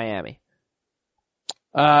at Miami.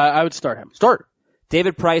 I would start him. Start.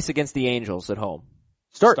 David Price against the Angels at home.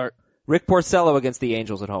 Start. Rick Porcello against the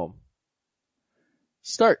Angels at home.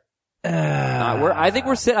 Start. I think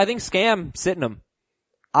Scam sitting him.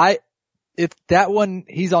 If that one,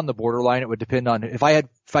 he's on the borderline, it would depend on, if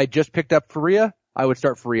I just picked up Faria, I would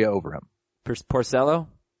start Faria over him. Porcello?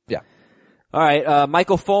 Yeah. Alright,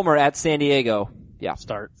 Michael Fulmer at San Diego. Yeah.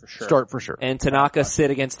 Start for sure. And Tanaka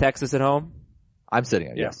sit against Texas at home? I'm sitting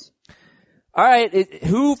it, yes. Alright,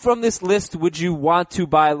 who from this list would you want to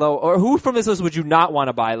buy low, or who from this list would you not want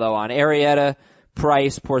to buy low on? Arrieta,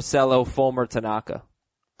 Price, Porcello, Fulmer, Tanaka?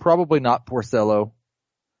 Probably not Porcello.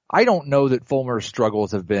 I don't know that Fulmer's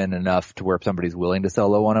struggles have been enough to where somebody's willing to sell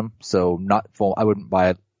low on him, so I wouldn't buy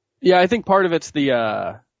it. Yeah, I think part of it's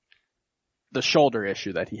the shoulder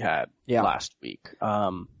issue that he had last week.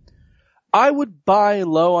 I would buy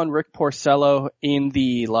low on Rick Porcello in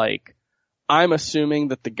the, I'm assuming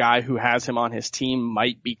that the guy who has him on his team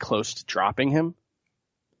might be close to dropping him.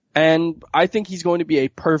 And I think he's going to be a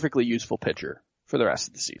perfectly useful pitcher for the rest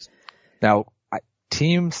of the season. Now,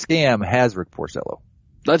 Team Scam has Rick Porcello.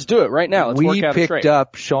 Let's do it right now. Let's work out a trade. We picked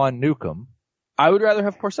up Sean Newcomb. I would rather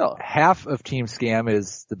have Porcello. Half of Team Scam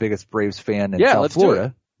is the biggest Braves fan in Yeah, South let's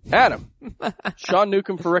Florida. do it. Adam. Sean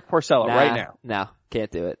Newcomb for Rick Porcello right now. No, can't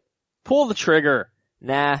do it. Pull the trigger.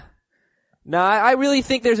 Nah. No, I really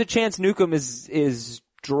think there's a chance Newcomb is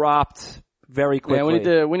dropped very quickly.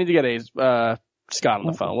 Yeah, we need to get Scott on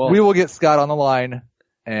the phone. We will get Scott on the line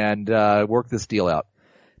and work this deal out.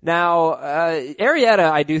 Now,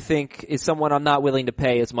 Arrieta, I do think, is someone I'm not willing to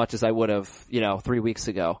pay as much as I would have, 3 weeks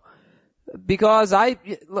ago. Because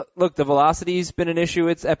look, the velocity's been an issue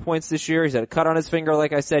at points this year. He's had a cut on his finger,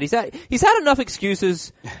 like I said. He's had enough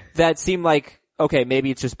excuses that seem like, okay, maybe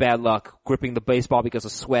it's just bad luck, gripping the baseball because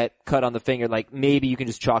of sweat, cut on the finger, like maybe you can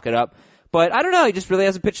just chalk it up. But I don't know, he just really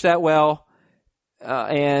hasn't pitched that well.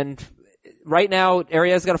 And right now,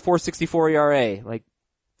 Arrieta's got a 4.64 ERA. Like,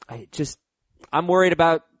 I'm worried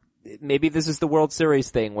about, maybe this is the World Series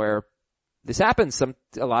thing where this happens.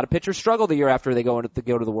 A lot of pitchers struggle the year after they go to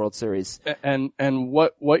the World Series. And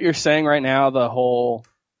what you're saying right now, the whole,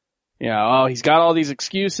 he's got all these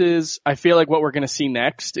excuses. I feel like what we're going to see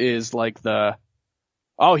next is like the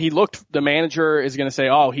manager is going to say,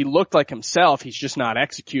 he looked like himself. He's just not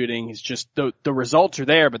executing. He's just, the results are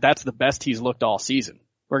there, but that's the best he's looked all season.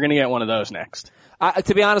 We're going to get one of those next.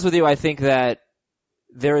 To be honest with you, I think that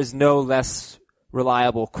there is no less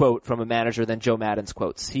reliable quote from a manager than Joe Maddon's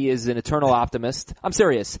quotes. He is an eternal optimist. I'm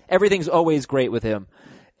serious. Everything's always great with him.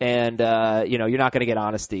 And, you're not going to get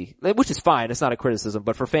honesty, which is fine. It's not a criticism,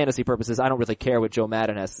 but for fantasy purposes, I don't really care what Joe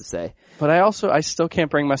Maddon has to say. But I still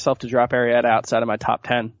can't bring myself to drop Arrieta outside of my top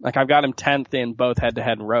 10. Like, I've got him 10th in both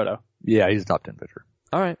head-to-head and roto. Yeah, he's a top 10 pitcher.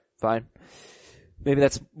 All right, fine. Maybe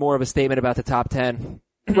that's more of a statement about the top 10.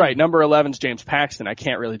 Right, number 11's James Paxton. I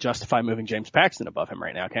can't really justify moving James Paxton above him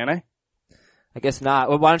right now, can I? I guess not.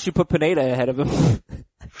 Well, why don't you put Pineda ahead of him?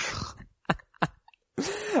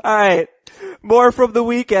 All right. More from the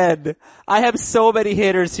weekend. I have so many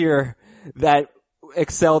hitters here that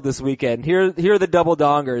excelled this weekend. Here are the double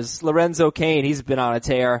dongers. Lorenzo Cain, he's been on a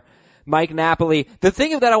tear. Mike Napoli. The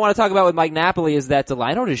thing that I want to talk about with Mike Napoli is that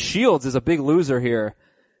Delino DeShields is a big loser here.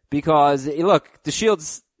 Because, look,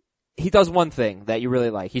 DeShields, he does one thing that you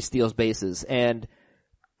really like. He steals bases. And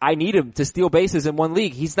I need him to steal bases in one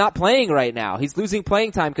league. He's not playing right now. He's losing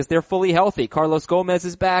playing time because they're fully healthy. Carlos Gomez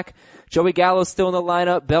is back. Joey Gallo's still in the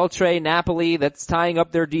lineup. Beltre, Napoli, that's tying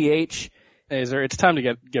up their DH. Hey, it's time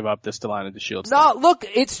to give up this Delino DeShields. No, look,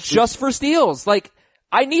 it's just for steals. Like,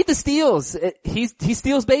 I need the steals. He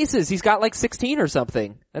steals bases. He's got like 16 or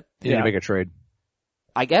something. You need to make a trade.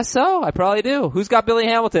 I guess so. I probably do. Who's got Billy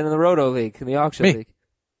Hamilton in the Roto League, in the auction league?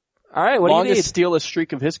 All right, what do you need? Longest steal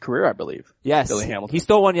streak of his career, I believe. Yes. Billy Hamilton. He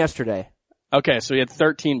stole one yesterday. Okay, so he had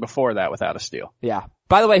 13 before that without a steal. Yeah.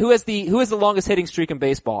 By the way, who has the longest hitting streak in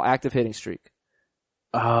baseball? Active hitting streak.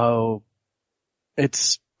 Oh,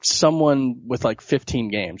 it's someone with like 15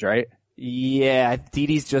 games, right? Yeah,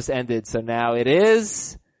 Didi's just ended, so now it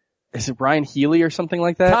is. Is it Brian Healy or something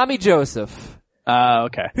like that? Tommy Joseph.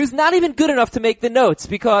 Okay. Who's not even good enough to make the notes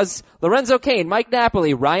because Lorenzo Cain, Mike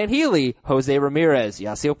Napoli, Ryan Healy, Jose Ramirez,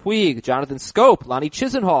 Yasiel Puig, Jonathan Scope, Lonnie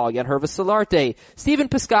Chisenhall, Yangervis Solarte, Steven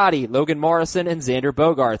Piscotty, Logan Morrison, and Xander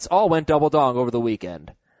Bogaerts all went double dong over the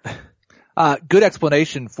weekend. Good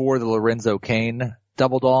explanation for the Lorenzo Cain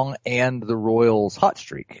double dong and the Royals hot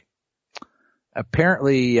streak.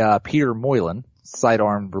 Apparently, Peter Moylan,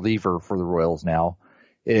 sidearm reliever for the Royals now,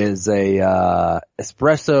 is a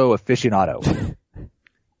espresso aficionado.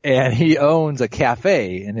 And he owns a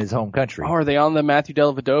cafe in his home country. Oh, are they on the Matthew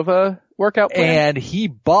Dellavedova workout plan? And he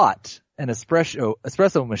bought an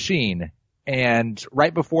espresso machine, and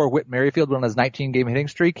right before Whit Merrifield went on his 19-game hitting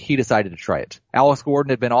streak, he decided to try it. Alex Gordon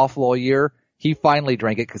had been awful all year. He finally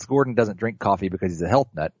drank it because Gordon doesn't drink coffee because he's a health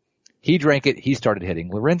nut. He drank it. He started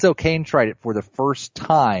hitting. Lorenzo Cain tried it for the first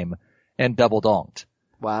time and double donged.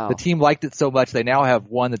 Wow. The team liked it so much they now have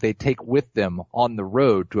one that they take with them on the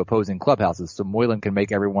road to opposing clubhouses so Moylan can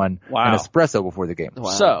make everyone an espresso before the game.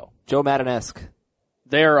 Wow. So, Joe Madden-esque.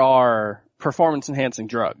 There are performance-enhancing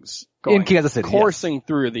drugs in Kansas City, coursing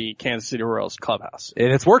through the Kansas City Royals clubhouse.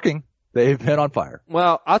 And it's working. They've been on fire.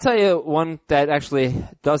 Well, I'll tell you one that actually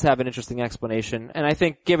does have an interesting explanation, and I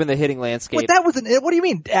think given the hitting landscape. Wait, what do you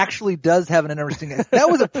mean actually does have an interesting, that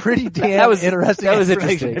was a pretty damn interesting That was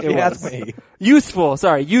interesting. It was.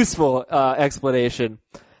 Useful explanation.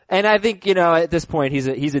 And I think, at this point he's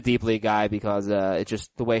a deep league guy because, it's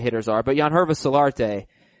just the way hitters are. But Yangervis Solarte.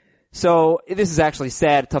 So this is actually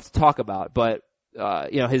sad, tough to talk about, but,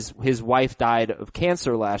 his wife died of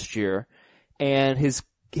cancer last year, and his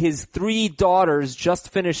 3 daughters just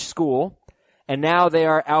finished school, and now they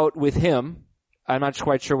are out with him I'm not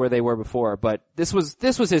quite sure where they were before, but this was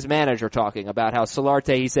his manager talking about how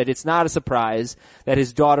Solarte, he said it's not a surprise that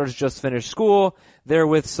his daughter's just finished school. They're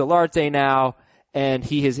with Solarte now, and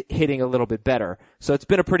he is hitting a little bit better. So it's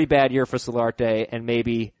been a pretty bad year for Solarte, and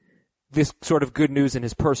maybe this sort of good news in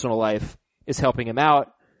his personal life is helping him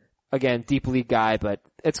out. Again, deep league guy, but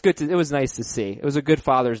it was nice to see. It was a good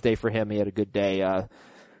Father's Day for him. He had a good day.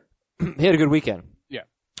 He had a good weekend. Yeah.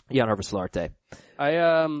 Jan Herbert Solarte.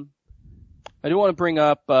 I do want to bring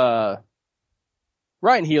up,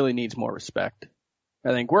 Ryan Healy needs more respect.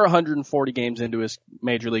 I think we're 140 games into his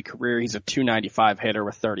major league career. He's a 295 hitter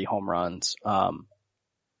with 30 home runs.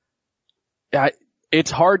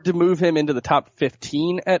 It's hard to move him into the top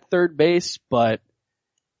 15 at third base, but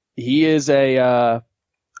he is a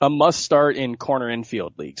must start in corner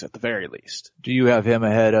infield leagues at the very least. Do you have him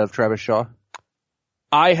ahead of Travis Shaw?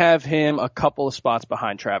 I have him a couple of spots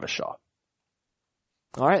behind Travis Shaw.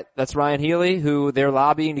 All right, that's Ryan Healy, who they're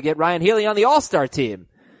lobbying to get Ryan Healy on the All-Star team.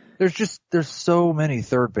 There's so many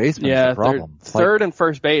third basemen. Yeah, the problem. Third and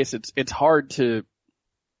first base, it's hard to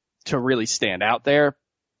really stand out there.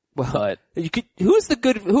 Well, but who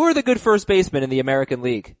are the good first basemen in the American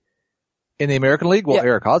League? In the American League, well, yeah.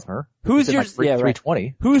 Eric Hosmer. Who's your 320?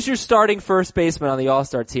 Right. Who's your starting first baseman on the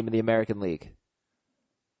All-Star team in the American League?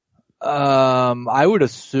 I would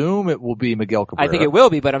assume it will be Miguel Cabrera. I think it will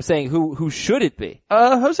be, but I'm saying who should it be?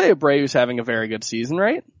 Jose Abreu's having a very good season,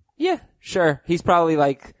 right? Yeah, sure. He's probably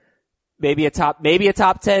like maybe a top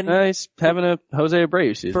 10. He's having a Jose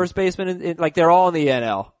Abreu season. First baseman, like they're all in the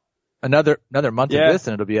NL. Another month of this,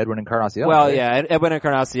 and it'll be Edwin Encarnacion. Well, right? yeah, Edwin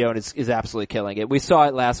Encarnacion is absolutely killing it. We saw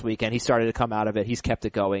it last weekend. He started to come out of it. He's kept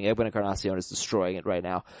it going. Edwin Encarnacion is destroying it right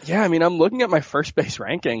now. Yeah, I mean, I'm looking at my first base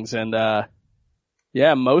rankings, and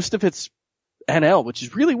yeah, most of it's NL, which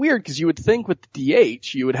is really weird because you would think with the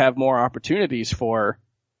DH you would have more opportunities for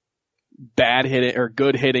bad hitting or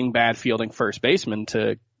good hitting, bad fielding first baseman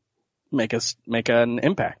to make an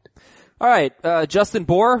impact. All right, Justin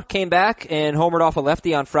Bohr came back and homered off a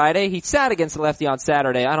lefty on Friday. He sat against a lefty on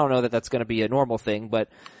Saturday. I don't know that that's going to be a normal thing, but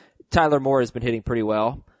Tyler Moore has been hitting pretty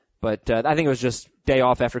well. But I think it was just day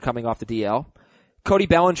off after coming off the DL. Cody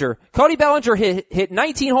Bellinger hit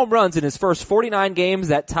 19 home runs in his first 49 games.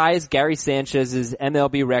 That ties Gary Sanchez's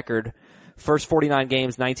MLB record. First 49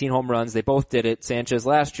 games, 19 home runs. They both did it. Sanchez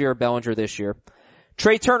last year, Bellinger this year.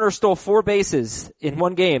 Trey Turner stole 4 bases in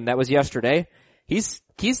one game. That was yesterday. He's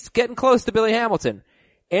getting close to Billy Hamilton.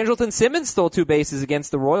 Andrelton Simmons stole 2 bases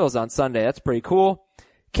against the Royals on Sunday. That's pretty cool.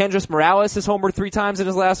 Kendrys Morales has homered 3 times in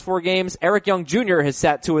his last 4 games. Eric Young Jr. has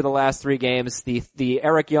sat 2 of the last 3 games. The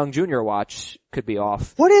Eric Young Jr. watch could be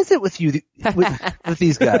off. What is it with you, with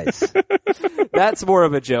these guys? That's more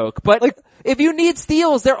of a joke. But if you need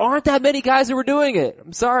steals, there aren't that many guys who are doing it.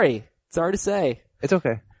 I'm sorry. Sorry to say. It's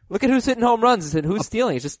okay. Look at who's hitting home runs and who's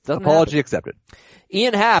stealing. It just doesn't Apology happen. accepted.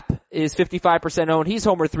 Ian Happ is 55% owned. He's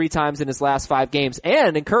homered 3 times in his last 5 games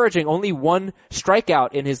and encouraging only 1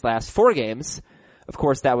 strikeout in his last 4 games. Of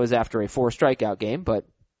course, that was after a 4 strikeout game, but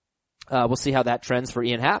we'll see how that trends for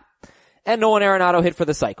Ian Happ. And Nolan Arenado hit for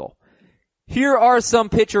the cycle. Here are some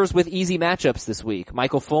pitchers with easy matchups this week.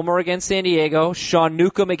 Michael Fulmer against San Diego, Sean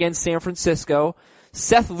Newcomb against San Francisco,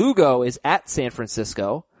 Seth Lugo is at San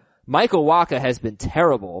Francisco. Michael Wacha has been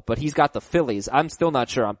terrible, but he's got the Phillies. I'm still not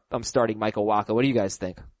sure I'm starting Michael Wacha. What do you guys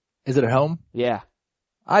think? Is it at home? Yeah.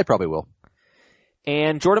 I probably will.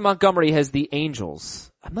 And Jordan Montgomery has the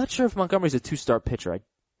Angels. I'm not sure if Montgomery's a 2-start pitcher.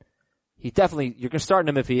 You're going to start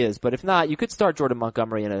him if he is, but if not, you could start Jordan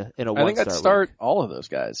Montgomery in a 1-star I think I'd start league. all of those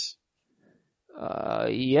guys.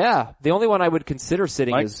 Yeah. The only one I would consider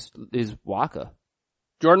sitting is Wacha.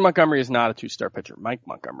 Jordan Montgomery is not a 2-star pitcher. Mike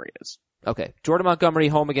Montgomery is. Okay. Jordan Montgomery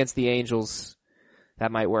home against the Angels.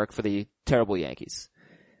 That might work for the terrible Yankees.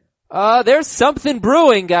 There's something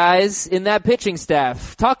brewing, guys, in that pitching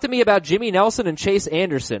staff. Talk to me about Jimmy Nelson and Chase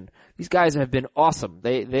Anderson. These guys have been awesome.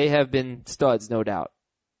 They have been studs, no doubt.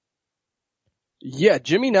 Yeah,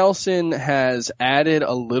 Jimmy Nelson has added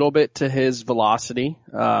a little bit to his velocity.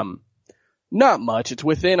 Not much. It's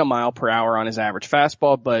within a mile per hour on his average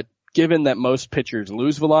fastball, but given that most pitchers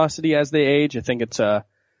lose velocity as they age, I think it's a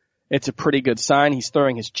pretty good sign. He's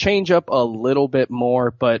throwing his changeup a little bit more,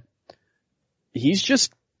 but he's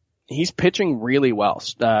pitching really well.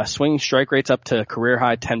 Swinging strike rates up to career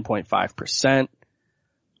high 10.5%.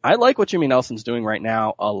 I like what Jimmy Nelson's doing right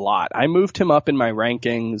now a lot. I moved him up in my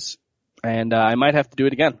rankings, and I might have to do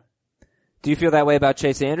it again. Do you feel that way about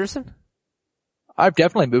Chase Anderson? I've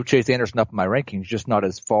definitely moved Chase Anderson up in my rankings, just not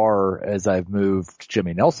as far as I've moved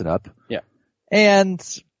Jimmy Nelson up. Yeah. And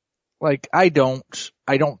I don't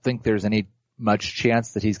think there's any much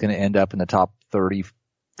chance that he's going to end up in the top 30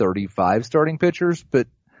 35 starting pitchers, but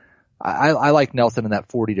I like Nelson in that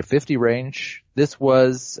 40 to 50 range. This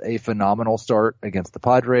was a phenomenal start against the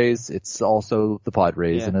Padres. It's also the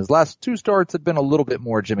Padres, and his last 2 starts had been a little bit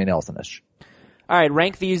more Jimmy Nelson-ish. All right,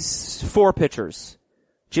 rank these 4 pitchers.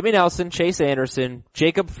 Jimmy Nelson, Chase Anderson,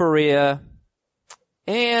 Jacob Faria,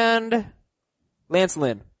 and Lance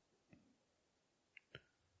Lynn.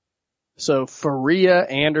 So Faria,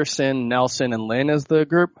 Anderson, Nelson, and Lynn is the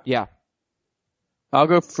group? Yeah. I'll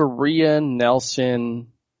go Faria, Nelson,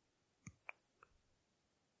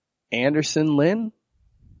 Anderson, Lynn?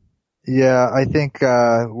 Yeah, I think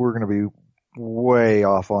we're going to be way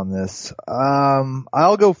off on this.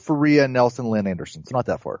 I'll go Faria, Nelson, Lynn, Anderson. It's not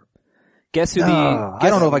that far. Guess who I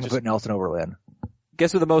don't know if I can put Nelson over Lynn.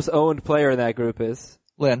 Guess who the most owned player in that group is?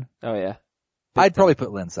 Lynn. Oh yeah. I'd probably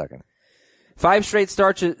put Lynn second. 5 straight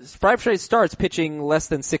starts pitching less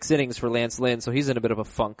than 6 innings for Lance Lynn, so he's in a bit of a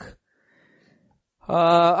funk.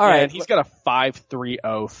 All right. And he's got a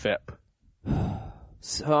 5.30 FIP.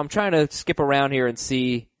 So I'm trying to skip around here and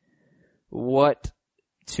see what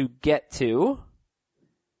to get to,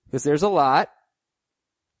 because there's a lot.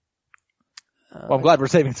 Well, I'm glad we're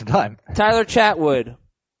saving some time. Tyler Chatwood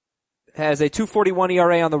has a 2.41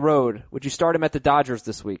 ERA on the road. Would you start him at the Dodgers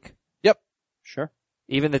this week? Yep. Sure.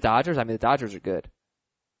 Even the Dodgers? I mean, the Dodgers are good.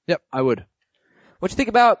 Yep, I would. What you think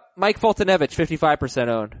about Mike Foltynewicz, 55%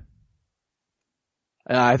 owned?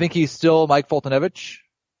 I think he's still Mike Foltynewicz.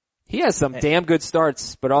 He has some damn good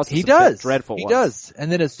starts, but also he some does. Dreadful ones. He does. And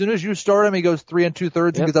then as soon as you start him, he goes 3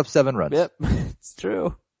 2/3 and gives up 7 runs. Yep, it's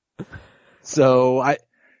true. So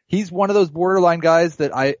he's one of those borderline guys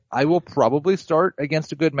that I will probably start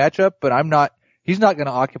against a good matchup, but he's not going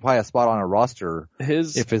to occupy a spot on a roster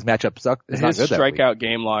if his matchup sucks. His strikeout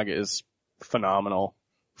game log is phenomenal.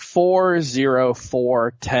 4, 0,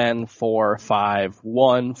 4, 10, 4, 5,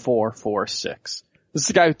 1, 4, 4, 6. This is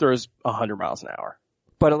the guy who throws 100 miles an hour.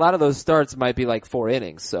 But a lot of those starts might be like 4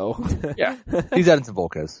 innings, so. Yeah. He's adding some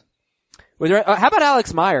Volcas. How about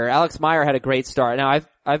Alex Meyer? Alex Meyer had a great start. Now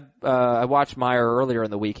I watched Meyer earlier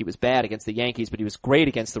in the week. He was bad against the Yankees, but he was great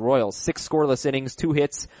against the Royals. 6 scoreless innings, 2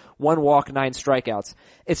 hits, 1 walk, 9 strikeouts.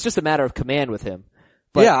 It's just a matter of command with him.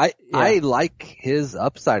 But, I like his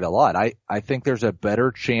upside a lot. I think there's a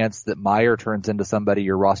better chance that Meyer turns into somebody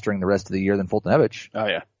you're rostering the rest of the year than Foltynewicz. Oh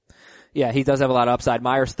yeah. Yeah, he does have a lot of upside.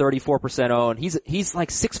 Meyer's 34% owned. He's like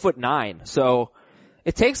 6'9", so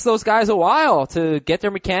it takes those guys a while to get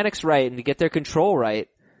their mechanics right and to get their control right.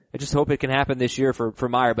 I just hope it can happen this year for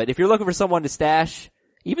Meyer. But if you're looking for someone to stash,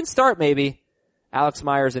 even start maybe, Alex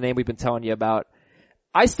Meyer is a name we've been telling you about.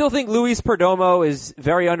 I still think Luis Perdomo is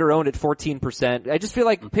very underowned at 14%. I just feel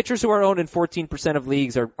like pitchers who are owned in 14% of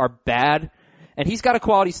leagues are bad, and he's got a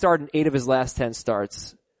quality start in 8 of his last 10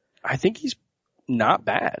 starts. I think he's not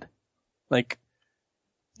bad. Like,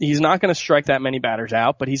 he's not going to strike that many batters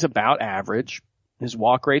out, but he's about average. His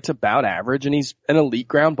walk rate's about average, and he's an elite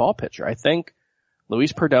ground ball pitcher. I think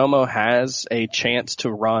Luis Perdomo has a chance to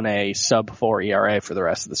run a sub-4 ERA for the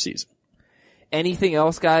rest of the season. Anything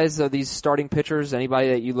else, guys, of these starting pitchers?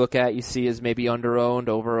 Anybody that you look at, you see as maybe underowned,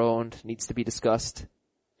 overowned, needs to be discussed?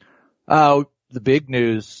 The big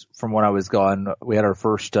news from when I was gone, we had our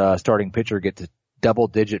first starting pitcher get to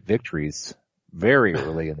double-digit victories very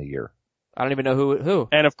early in the year. I don't even know who.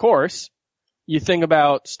 And of course, you think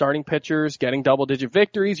about starting pitchers getting double-digit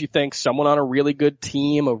victories. You think someone on a really good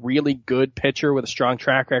team, a really good pitcher with a strong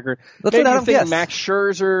track record. That's Maybe what I you don't think guess. Max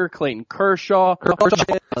Scherzer, Clayton Kershaw.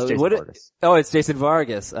 It's Jason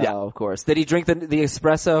Vargas. Yeah. Oh, of course. Did he drink the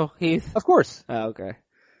espresso, Heath? Of course. Oh, okay.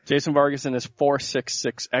 Jason Vargas in his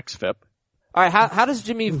 4.66 xFIP. All right. How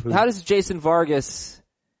does Jason Vargas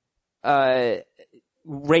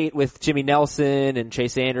rate with Jimmy Nelson and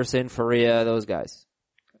Chase Anderson, Faria, those guys?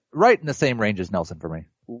 Right in the same range as Nelson for me.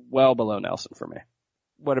 Well below Nelson for me.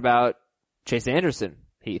 What about Chase Anderson,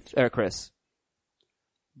 Heath, or Chris?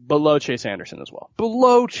 Below Chase Anderson as well.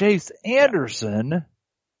 Below Chase Anderson? Yeah.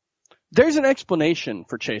 There's an explanation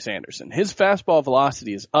for Chase Anderson. His fastball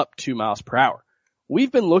velocity is up 2 miles per hour.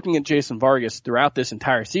 We've been looking at Jason Vargas throughout this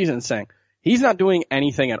entire season and saying he's not doing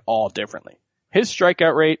anything at all differently. His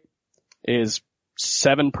strikeout rate is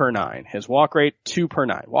 7 per 9. His walk rate, 2 per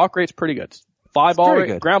 9. Walk rate's pretty good.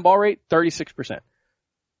 Ground ball rate, 36%.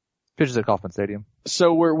 Pitches at Kauffman Stadium.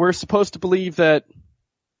 So we're supposed to believe that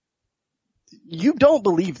you don't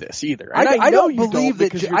believe this either. And I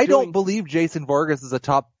don't believe Jason Vargas is a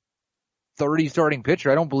top 30 starting pitcher.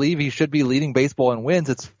 I don't believe he should be leading baseball in wins.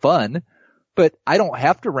 It's fun, but I don't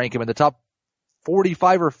have to rank him in the top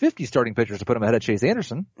 45 or 50 starting pitchers to put him ahead of Chase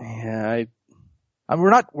Anderson. Yeah, I mean,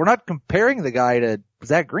 we're not comparing the guy to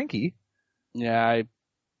Zach Greinke. Yeah,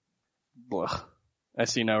 I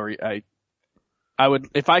see no I would,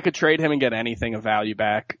 if I could trade him and get anything of value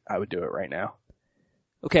back, I would do it right now.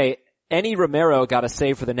 Okay, Enny Romero got a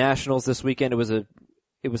save for the Nationals this weekend. It was a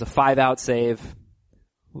 5-out save.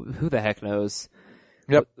 Who the heck knows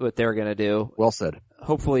what they're gonna do. Well said.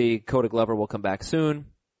 Hopefully Coda Glover will come back soon.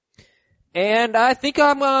 And I think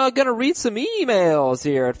I'm gonna read some emails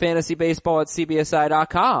here at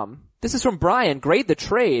fantasybaseball@cbsi.com. This is from Brian. Grade the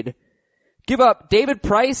trade. Give up David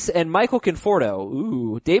Price and Michael Conforto.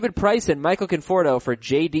 Ooh, David Price and Michael Conforto for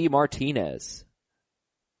J.D. Martinez.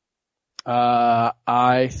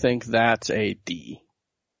 I think that's a D.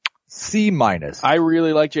 C-. I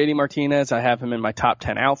really like J.D. Martinez. I have him in my top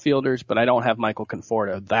 10 outfielders, but I don't have Michael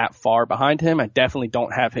Conforto that far behind him. I definitely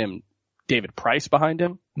don't have him David Price behind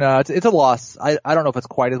him. No, it's a loss. I don't know if it's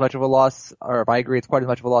quite as much of a loss, or if I agree it's quite as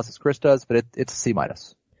much of a loss as Chris does, but it's a C-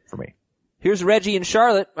 for me. Here's Reggie in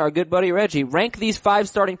Charlotte, our good buddy Reggie. Rank these 5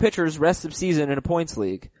 starting pitchers rest of season in a points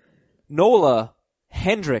league. Nola,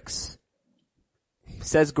 Hendricks,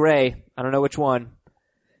 says Gray. I don't know which one.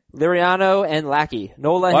 Liriano and Lackey.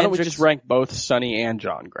 Nola, Why Hendricks. don't we just rank both Sonny and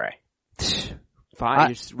John Gray? Fine,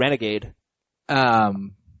 you're just renegade. I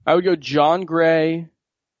would go John Gray,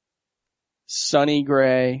 Sonny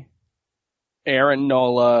Gray, Aaron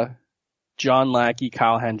Nola, John Lackey,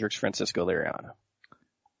 Kyle Hendricks, Francisco Liriano.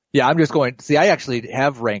 Yeah, I'm just going, I actually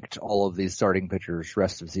have ranked all of these starting pitchers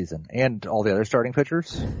rest of season and all the other starting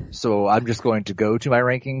pitchers. So I'm just going to go to my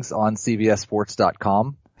rankings on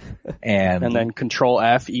cbssports.com and then control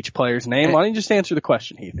F each player's name. Why don't you just answer the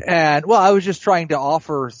question, Heath? And, well, I was just trying to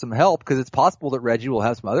offer some help because it's possible that Reggie will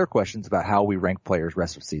have some other questions about how we rank players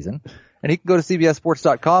rest of season. And he can go to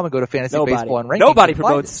cbssports.com and go to fantasy baseball and rankings. Nobody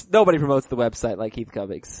promotes the website like Heath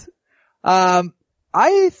Cummings.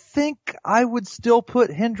 I think I would still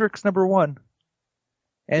put Hendricks number 1.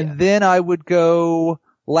 And then I would go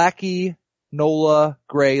Lackey, Nola,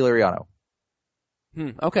 Gray, Liriano.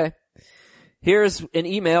 Okay. Here's an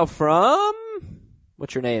email from,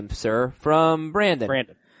 what's your name, sir? From Brandon.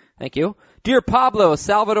 Brandon. Thank you. Dear Pablo,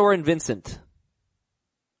 Salvador, and Vincent.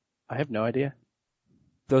 I have no idea.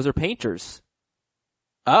 Those are painters.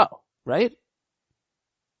 Oh. Right?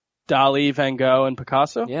 Dali, Van Gogh, and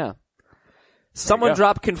Picasso? Yeah. Someone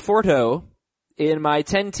dropped Conforto in my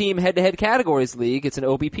 10-team head-to-head categories league. It's an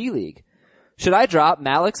OBP league. Should I drop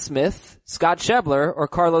Malik Smith, Scott Schebler, or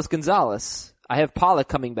Carlos Gonzalez? I have Pollock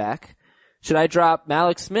coming back. Should I drop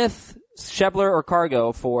Malik Smith, Schebler, or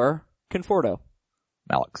Cargo for Conforto?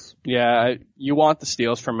 Malik's. Yeah, you want the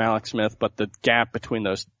steals from Malik Smith, but the gap between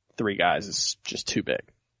those 3 guys is just too big.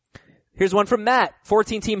 Here's one from Matt,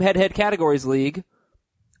 14-team head-to-head categories league.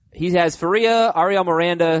 He has Faria, Ariel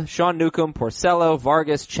Miranda, Sean Newcomb, Porcello,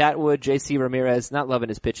 Vargas, Chatwood, JC Ramirez. Not loving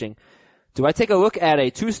his pitching. Do I take a look at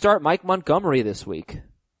a 2-start Mike Montgomery this week?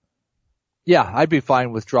 Yeah, I'd be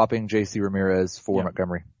fine with dropping JC Ramirez for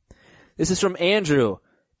Montgomery. This is from Andrew.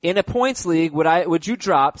 In a points league, would you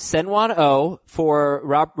drop Senwan O for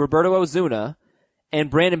Roberto Ozuna and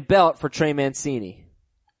Brandon Belt for Trey Mancini?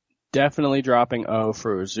 Definitely dropping O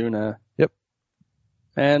for Ozuna. Yep.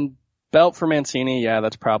 And Belt for Mancini, yeah,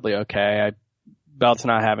 that's probably okay. Belt's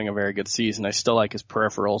not having a very good season. I still like his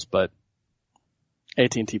peripherals, but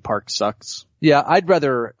AT&T Park sucks. Yeah, I'd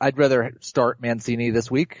rather start Mancini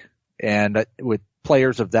this week, and with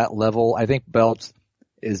players of that level, I think Belt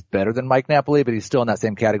is better than Mike Napoli, but he's still in that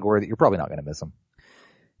same category that you're probably not going to miss him.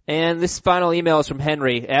 And this final email is from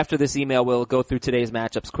Henry. After this email, we'll go through today's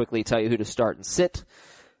matchups quickly, tell you who to start and sit.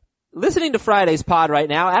 Listening to Friday's pod right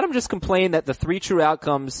now, Adam just complained that the 3 true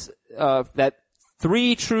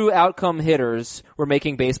outcome hitters were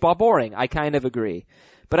making baseball boring. I kind of agree.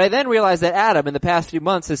 But I then realized that Adam, in the past few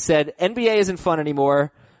months, has said NBA isn't fun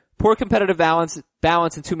anymore, poor competitive balance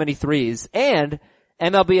and too many threes, and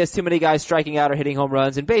MLB has too many guys striking out or hitting home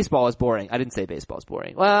runs, and baseball is boring. I didn't say baseball is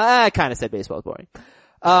boring. Well, I kind of said baseball is boring.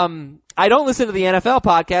 I don't listen to the NFL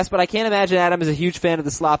podcast, but I can't imagine Adam is a huge fan of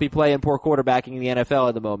the sloppy play and poor quarterbacking in the NFL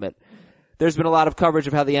at the moment. There's been a lot of coverage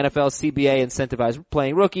of how the NFL's CBA incentivizes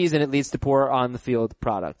playing rookies, and it leads to poor on-the-field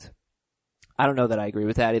product. I don't know that I agree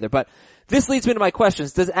with that either, but this leads me to my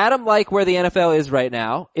questions. Does Adam like where the NFL is right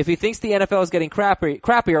now? If he thinks the NFL is getting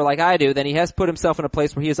crappier like I do, then he has put himself in a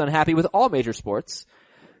place where he is unhappy with all major sports.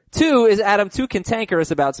 2, is Adam too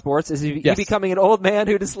cantankerous about sports? Is he becoming an old man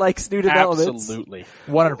who dislikes new developments? Absolutely.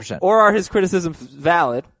 100%. Or are his criticisms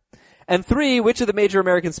valid? And 3, which of the major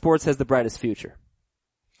American sports has the brightest future?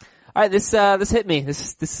 Alright, this hit me.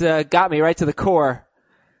 This got me right to the core.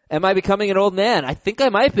 Am I becoming an old man? I think I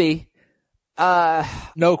might be.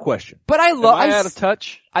 No question. But Am I out of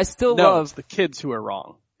touch? I still No, love it's the kids who are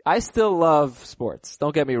wrong. I still love sports.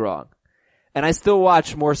 Don't get me wrong. and I still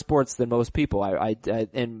watch more sports than most people.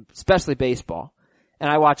 And especially baseball. And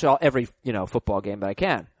I watch every, football game that I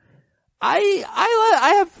can.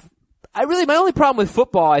 My only problem with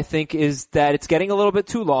football, I think, is that it's getting a little bit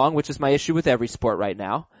too long, which is my issue with every sport right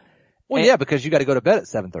now. Well, yeah, because you got to go to bed at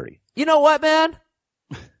 7:30. You know what, man?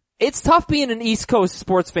 It's tough being an East Coast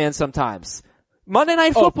sports fan sometimes. Monday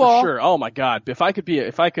Night Football. Oh, for sure. Oh my God. If I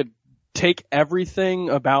could take everything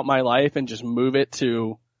about my life and just move it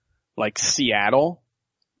to like Seattle,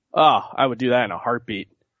 I would do that in a heartbeat.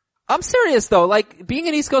 I'm serious though. Like being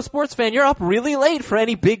an East Coast sports fan, you're up really late for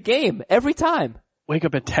any big game every time. Wake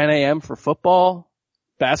up at 10 a.m. for football.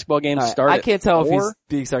 Basketball games start. I can't tell 4. if he's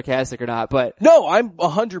being sarcastic or not, but no, I'm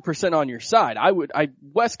 100% on your side.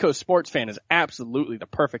 West Coast sports fan is absolutely the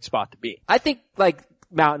perfect spot to be. I think like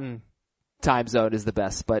Mountain time zone is the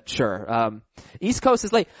best, but sure. East Coast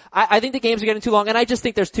is late. I think the games are getting too long, and I just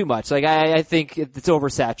think there's too much. Like I think it's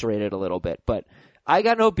oversaturated a little bit, but I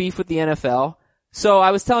got no beef with the NFL. So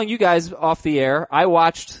I was telling you guys off the air, I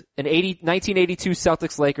watched an 1982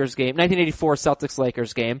 Celtics-Lakers game, 1984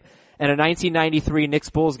 Celtics-Lakers game, and a 1993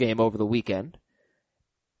 Knicks-Bulls game over the weekend.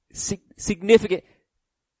 Significant.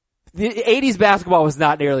 The 80s basketball was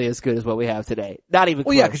not nearly as good as what we have today. Not even close.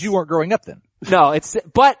 Well, yeah, because you weren't growing up then. No,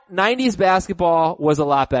 but 90s basketball was a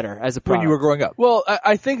lot better as a product. When you were growing up. Well,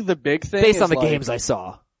 I think the big thing based is on the like, games I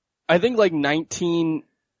saw. I think like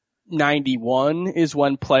 1991 is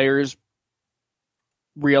when players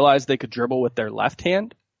realized they could dribble with their left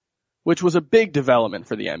hand, which was a big development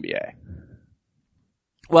for the NBA.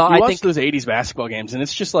 Well, I I watch think those 80s basketball games and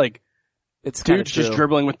it's just like it's kind of dudes just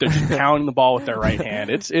dribbling with just pounding the ball with their right hand.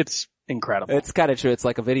 It's incredible. It's kind of true. It's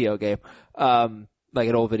like a video game. Like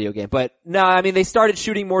an old video game. But no, I mean, they started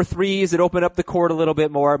shooting more threes. It opened up the court a little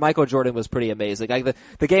bit more. Michael Jordan was pretty amazing. Like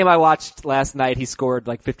the game I watched last night, he scored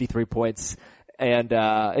like 53 points. And,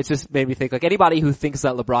 it just made me think like anybody who thinks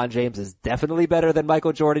that LeBron James is definitely better than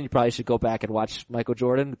Michael Jordan, you probably should go back and watch Michael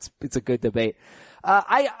Jordan. It's a good debate.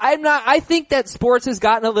 I think that sports has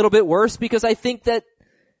gotten a little bit worse because I think that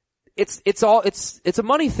it's a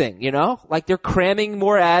money thing, like they're cramming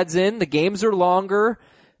more ads in, the games are longer.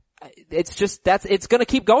 It's gonna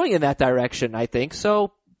keep going in that direction, I think.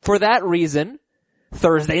 So for that reason,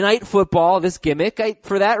 Thursday Night Football, this gimmick,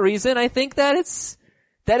 for that reason, I think that it's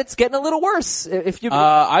getting a little worse.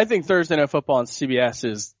 I think Thursday Night Football on CBS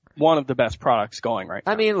is one of the best products going right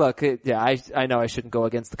now. I mean, look, I know I shouldn't go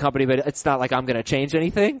against the company, but it's not like I'm gonna change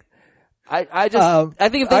anything. I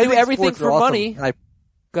think if they do everything for money,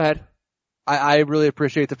 go ahead. I really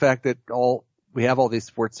appreciate the fact that we have all these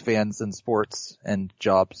sports fans and sports and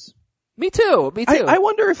jobs. Me too. I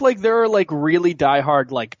wonder if like there are like really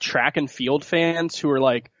diehard like track and field fans who are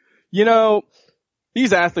like,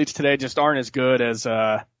 these athletes today just aren't as good as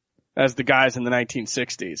the guys in the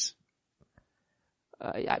 1960s.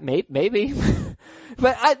 Maybe.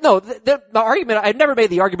 But the argument, I've never made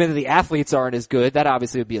the argument that the athletes aren't as good. That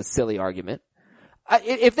obviously would be a silly argument.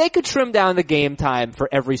 If they could trim down the game time for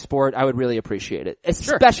every sport, I would really appreciate it.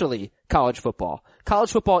 Especially college football.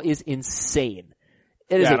 College football is insane.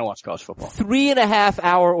 I don't watch college football. 3.5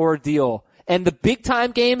 hour ordeal. And the big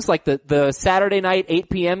time games, like the Saturday night 8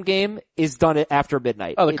 p.m. game, is done after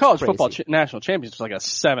midnight. Oh, the college football national championship is like a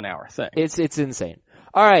 7-hour thing. It's insane.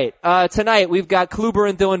 All right, tonight we've got Kluber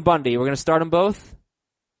and Dylan Bundy. We're gonna start them both?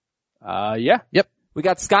 Yeah. Yep. We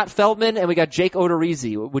got Scott Feldman and we got Jake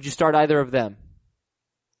Odorizzi. Would you start either of them?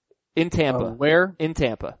 In Tampa. Where? In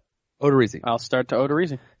Tampa. Odorizzi. I'll start to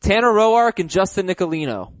Odorizzi. Tanner Roark and Justin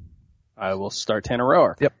Nicolino. I will start Tanner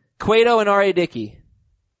Roark. Yep. Cueto and R.A. Dickey.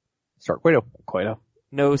 Start Cueto.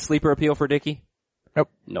 No sleeper appeal for Dickey?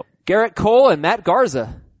 Nope. Garrett Cole and Matt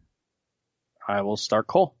Garza. I will start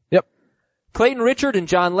Cole. Yep. Clayton Richard and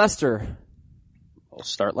John Lester. I'll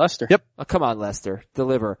start Lester. Yep. Oh, come on, Lester.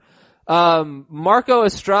 Deliver. Marco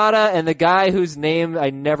Estrada and the guy whose name I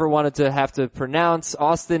never wanted to have to pronounce,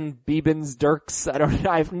 Austin Biebens Dirks.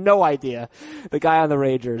 I have no idea. The guy on the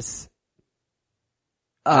Rangers.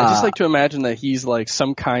 I just like to imagine that he's like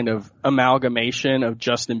some kind of amalgamation of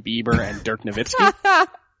Justin Bieber and Dirk Nowitzki.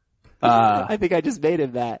 I think I just made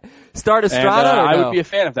him that. Start Estrada or no? I would be a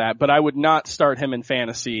fan of that, but I would not start him in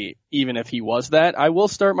fantasy even if he was that. I will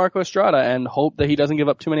start Marco Estrada and hope that he doesn't give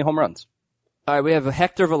up too many home runs. All right, we have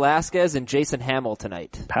Hector Velasquez and Jason Hamill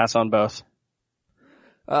tonight. Pass on both.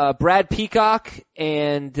 Brad Peacock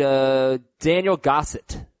and Daniel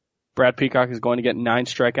Gossett. Brad Peacock is going to get 9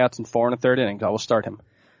 strikeouts in 4 1/3 innings. I will start him.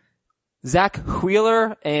 Zach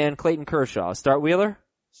Wheeler and Clayton Kershaw. Start Wheeler?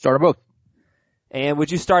 Start them both. And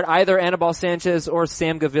would you start either Anibal Sanchez or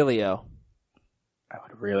Sam Gaviglio? I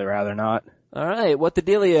would really rather not. All right, what the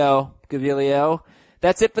dealio, Gaviglio?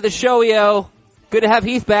 That's it for the show, yo. Good to have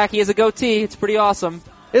Heath back. He has a goatee. It's pretty awesome.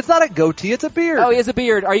 It's not a goatee, it's a beard. Oh, he has a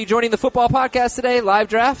beard. Are you joining the football podcast today? Live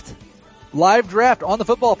draft? Live draft on the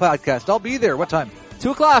football podcast. I'll be there. What time?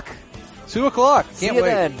 2:00. 2:00. See Can't you wait.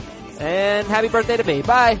 then. And happy birthday to me.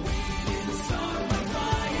 Bye.